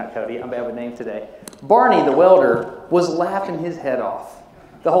 not Cody, I'm bad with names today. Barney, the welder, was laughing his head off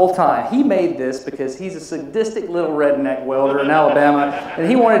the whole time. He made this because he's a sadistic little redneck welder in Alabama, and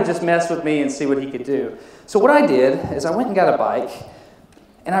he wanted to just mess with me and see what he could do. So what I did is I went and got a bike,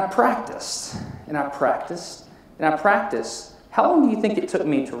 and I practiced, and I practiced, and I practiced. How long do you think it took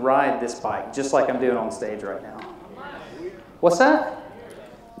me to ride this bike, just like I'm doing on stage right now? What's that?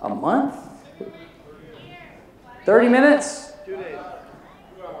 A month? 30 minutes? 2 days.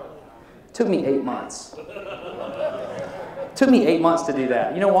 Took me 8 months. Took me 8 months to do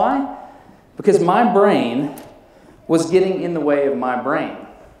that. You know why? Because my brain was getting in the way of my brain.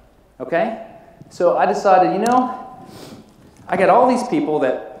 Okay? So I decided, I got all these people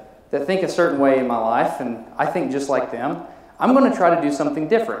that think a certain way in my life, and I think just like them. I'm going to try to do something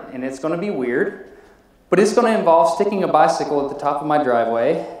different, and it's going to be weird, but it's going to involve sticking a bicycle at the top of my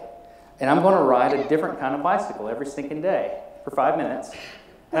driveway, and I'm going to ride a different kind of bicycle every stinking day for 5 minutes,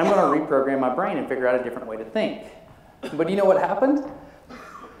 and I'm going to reprogram my brain and figure out a different way to think. But do you know what happened?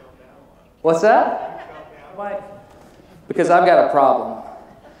 What's that? Why? Because I've got a problem.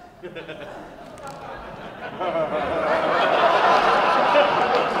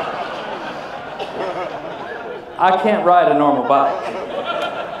 I can't ride a normal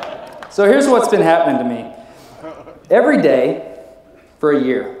bike. So here's what's been happening to me. Every day for a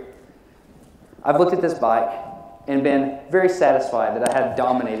year, I've looked at this bike and been very satisfied that I had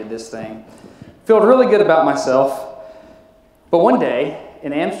dominated this thing. Felt really good about myself. But one day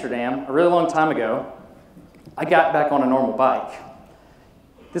in Amsterdam, a really long time ago, I got back on a normal bike.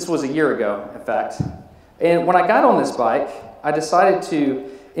 This was a year ago, in fact. And when I got on this bike, I decided to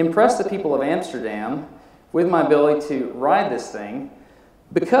impress the people of Amsterdam with my ability to ride this thing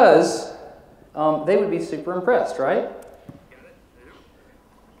because they would be super impressed, right?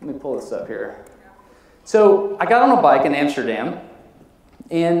 Let me pull this up here. So I got on a bike in Amsterdam,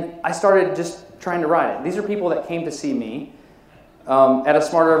 and I started just trying to ride it. These are people that came to see me at a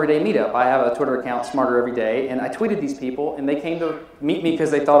Smarter Everyday meetup. I have a Twitter account, Smarter Everyday, and I tweeted these people, and they came to meet me because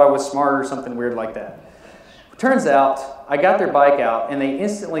they thought I was smart or something weird like that. Turns out, I got their bike out, and they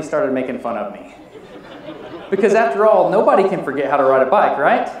instantly started making fun of me. Because after all, nobody can forget how to ride a bike,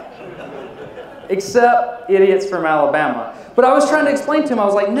 right? Except idiots from Alabama. But I was trying to explain to them, I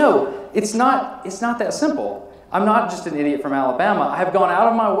was like, no, it's not that simple. I'm not just an idiot from Alabama. I have gone out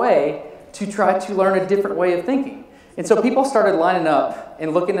of my way to try to learn a different way of thinking. And so people started lining up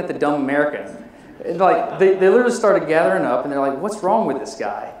and looking at the dumb American. And like, they literally started gathering up, and they're like, what's wrong with this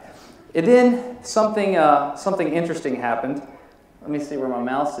guy? And then something interesting happened. Let me see where my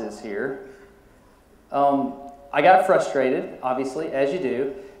mouse is here. I got frustrated, obviously, as you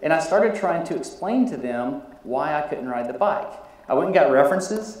do, and I started trying to explain to them why I couldn't ride the bike. I went and got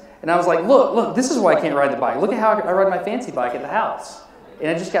references, and I was like, look, this is why I can't ride the bike. Look at how I ride my fancy bike at the house. And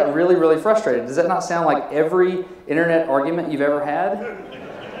I just got really, really frustrated. Does that not sound like every internet argument you've ever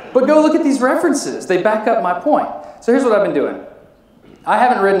had? But go look at these references. They back up my point. So here's what I've been doing. I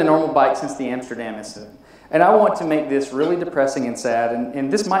haven't ridden a normal bike since the Amsterdam incident. And I want to make this really depressing and sad, and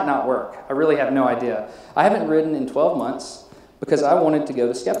this might not work. I really have no idea. I haven't ridden in 12 months because I wanted to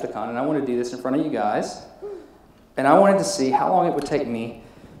go to Skepticon, and I wanted to do this in front of you guys. And I wanted to see how long it would take me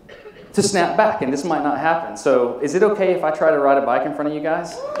to snap back, and this might not happen. So is it okay if I try to ride a bike in front of you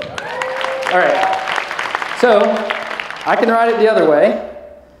guys? All right. So I can ride it the other way.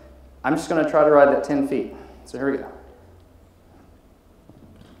 I'm just going to try to ride that 10 feet. So here we go.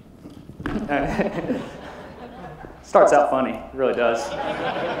 Starts out funny, it really does.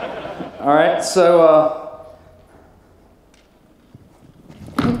 All right, so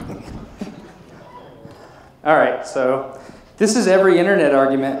all right, so this is every internet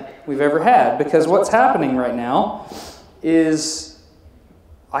argument we've ever had, because what's happening right now is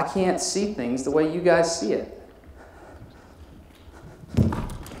I can't see things the way you guys see it.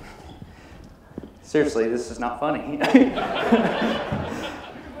 Seriously, this is not funny.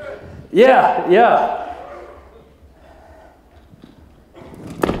 Yeah.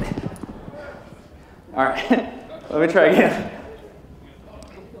 All right. Let me try again.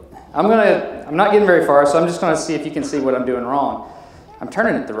 I'm not getting very far, so I'm just gonna see if you can see what I'm doing wrong. I'm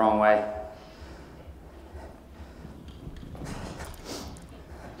turning it the wrong way.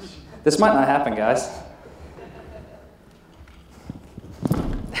 This might not happen, guys.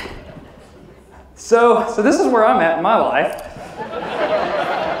 So this is where I'm at in my life.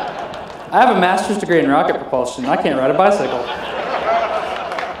 I have a master's degree in rocket propulsion. I can't ride a bicycle.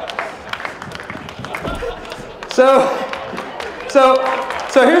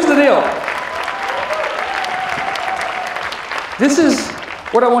 So here's the deal. This is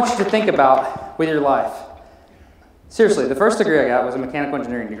what I want you to think about with your life. Seriously, the first degree I got was a mechanical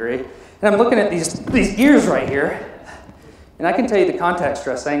engineering degree, and I'm looking at these gears right here, and I can tell you the contact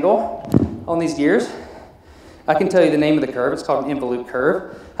stress angle on these gears. I can tell you the name of the curve. It's called an involute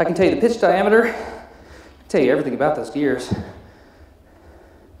curve. I can tell you the pitch diameter. I can tell you everything about those gears.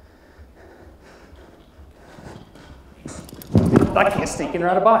 I can't stinking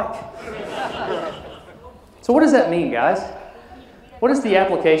ride a bike. So what does that mean, guys? What is the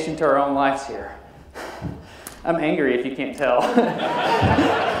application to our own lives here? I'm angry if you can't tell.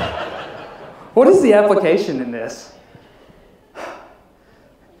 What is the application in this?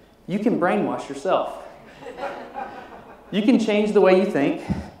 You can brainwash yourself. You can change the way you think.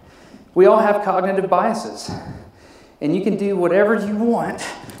 We all have cognitive biases. And you can do whatever you want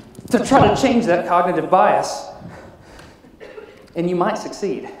to try to change that cognitive bias. And you might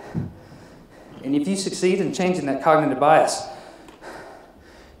succeed. And if you succeed in changing that cognitive bias,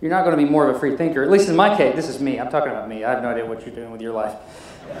 you're not going to be more of a free thinker. At least in my case, this is me. I'm talking about me. I have no idea what you're doing with your life.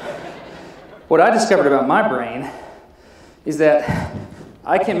 What I discovered about my brain is that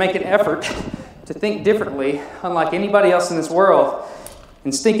I can make an effort to think differently, unlike anybody else in this world,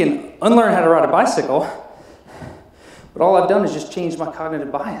 and stinking unlearn how to ride a bicycle. But all I've done is just change my cognitive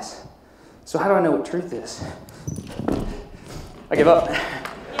bias. So how do I know what truth is? I give up.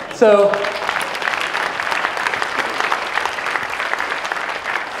 So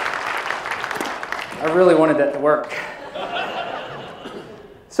I really wanted that to work.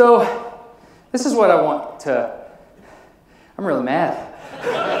 So this is what I want to, I'm really mad.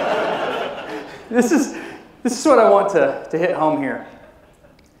 This is what I want to hit home here.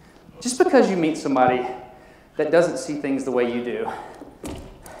 Just because you meet somebody that doesn't see things the way you do.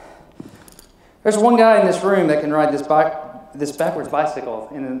 There's one guy in this room that can ride this backwards bicycle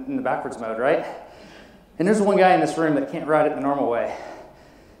in the backwards mode, right? And there's one guy in this room that can't ride it the normal way.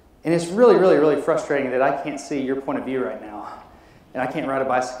 And it's really, really, really frustrating that I can't see your point of view right now. And I can't ride a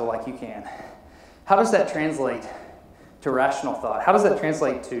bicycle like you can. How does that translate to rational thought? How does that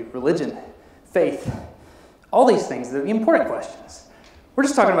translate to religion, faith? All these things, the important questions. We're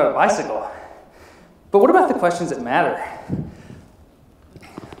just talking about a bicycle. But what about the questions that matter?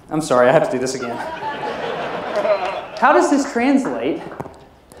 I'm sorry, I have to do this again. How does this translate?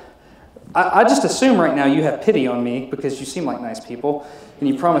 I just assume right now you have pity on me because you seem like nice people and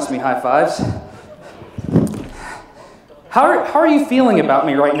you promised me high fives. How are you feeling about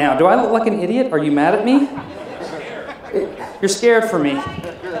me right now? Do I look like an idiot? Are you mad at me? You're scared for me.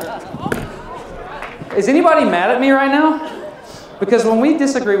 Is anybody mad at me right now? Because when we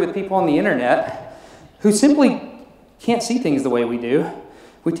disagree with people on the internet who simply can't see things the way we do,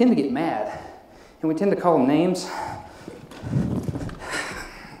 we tend to get mad. And we tend to call them names.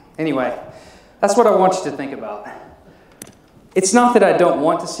 Anyway, that's what I want you to think about. It's not that I don't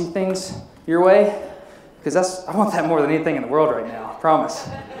want to see things your way, because I want that more than anything in the world right now, I promise.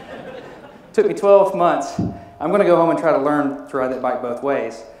 It took me 12 months. I'm going to go home and try to learn to ride that bike both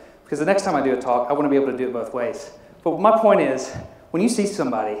ways, because the next time I do a talk, I want to be able to do it both ways. But my point is, when you see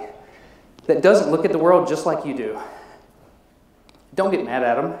somebody that doesn't look at the world just like you do, don't get mad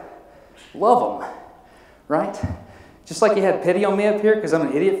at them. Love them, right? Just like you had pity on me up here because I'm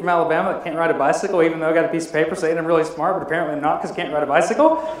an idiot from Alabama that can't ride a bicycle even though I got a piece of paper saying I'm really smart, but apparently I'm not because I can't ride a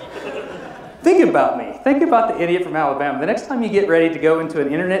bicycle. Think about me. Think about the idiot from Alabama. The next time you get ready to go into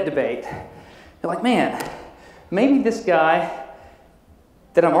an internet debate, you're like, man, maybe this guy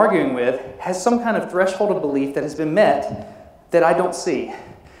that I'm arguing with has some kind of threshold of belief that has been met that I don't see.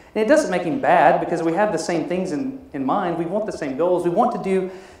 And it doesn't make him bad because we have the same things in mind. We want the same goals. We want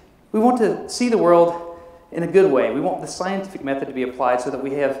to see the world in a good way. We want the scientific method to be applied so that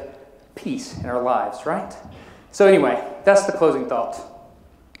we have peace in our lives, right? So anyway, that's the closing thought.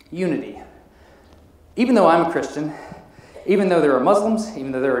 Unity. Even though I'm a Christian, even though there are Muslims,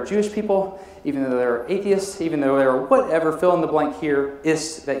 even though there are Jewish people, even though there are atheists, even though there are whatever fill in the blank here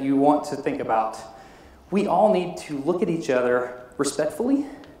is that you want to think about, we all need to look at each other respectfully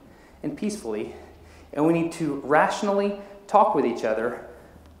and peacefully, and we need to rationally talk with each other,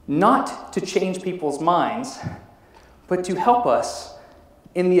 not to change people's minds, but to help us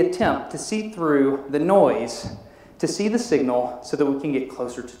in the attempt to see through the noise, to see the signal so that we can get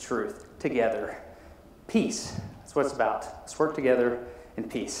closer to truth together. Peace. That's what it's about. Let's work together in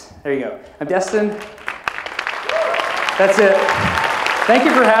peace. There you go. I'm Destin. That's it. Thank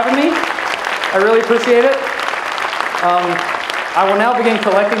you for having me. I really appreciate it. I will now begin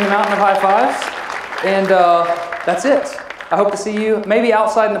collecting the mountain of high fives, and that's it. I hope to see you maybe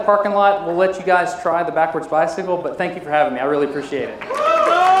outside in the parking lot. We'll let you guys try the backwards bicycle, but thank you for having me. I really appreciate it.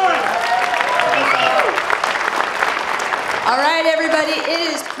 All right, everybody,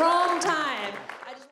 it is prom time.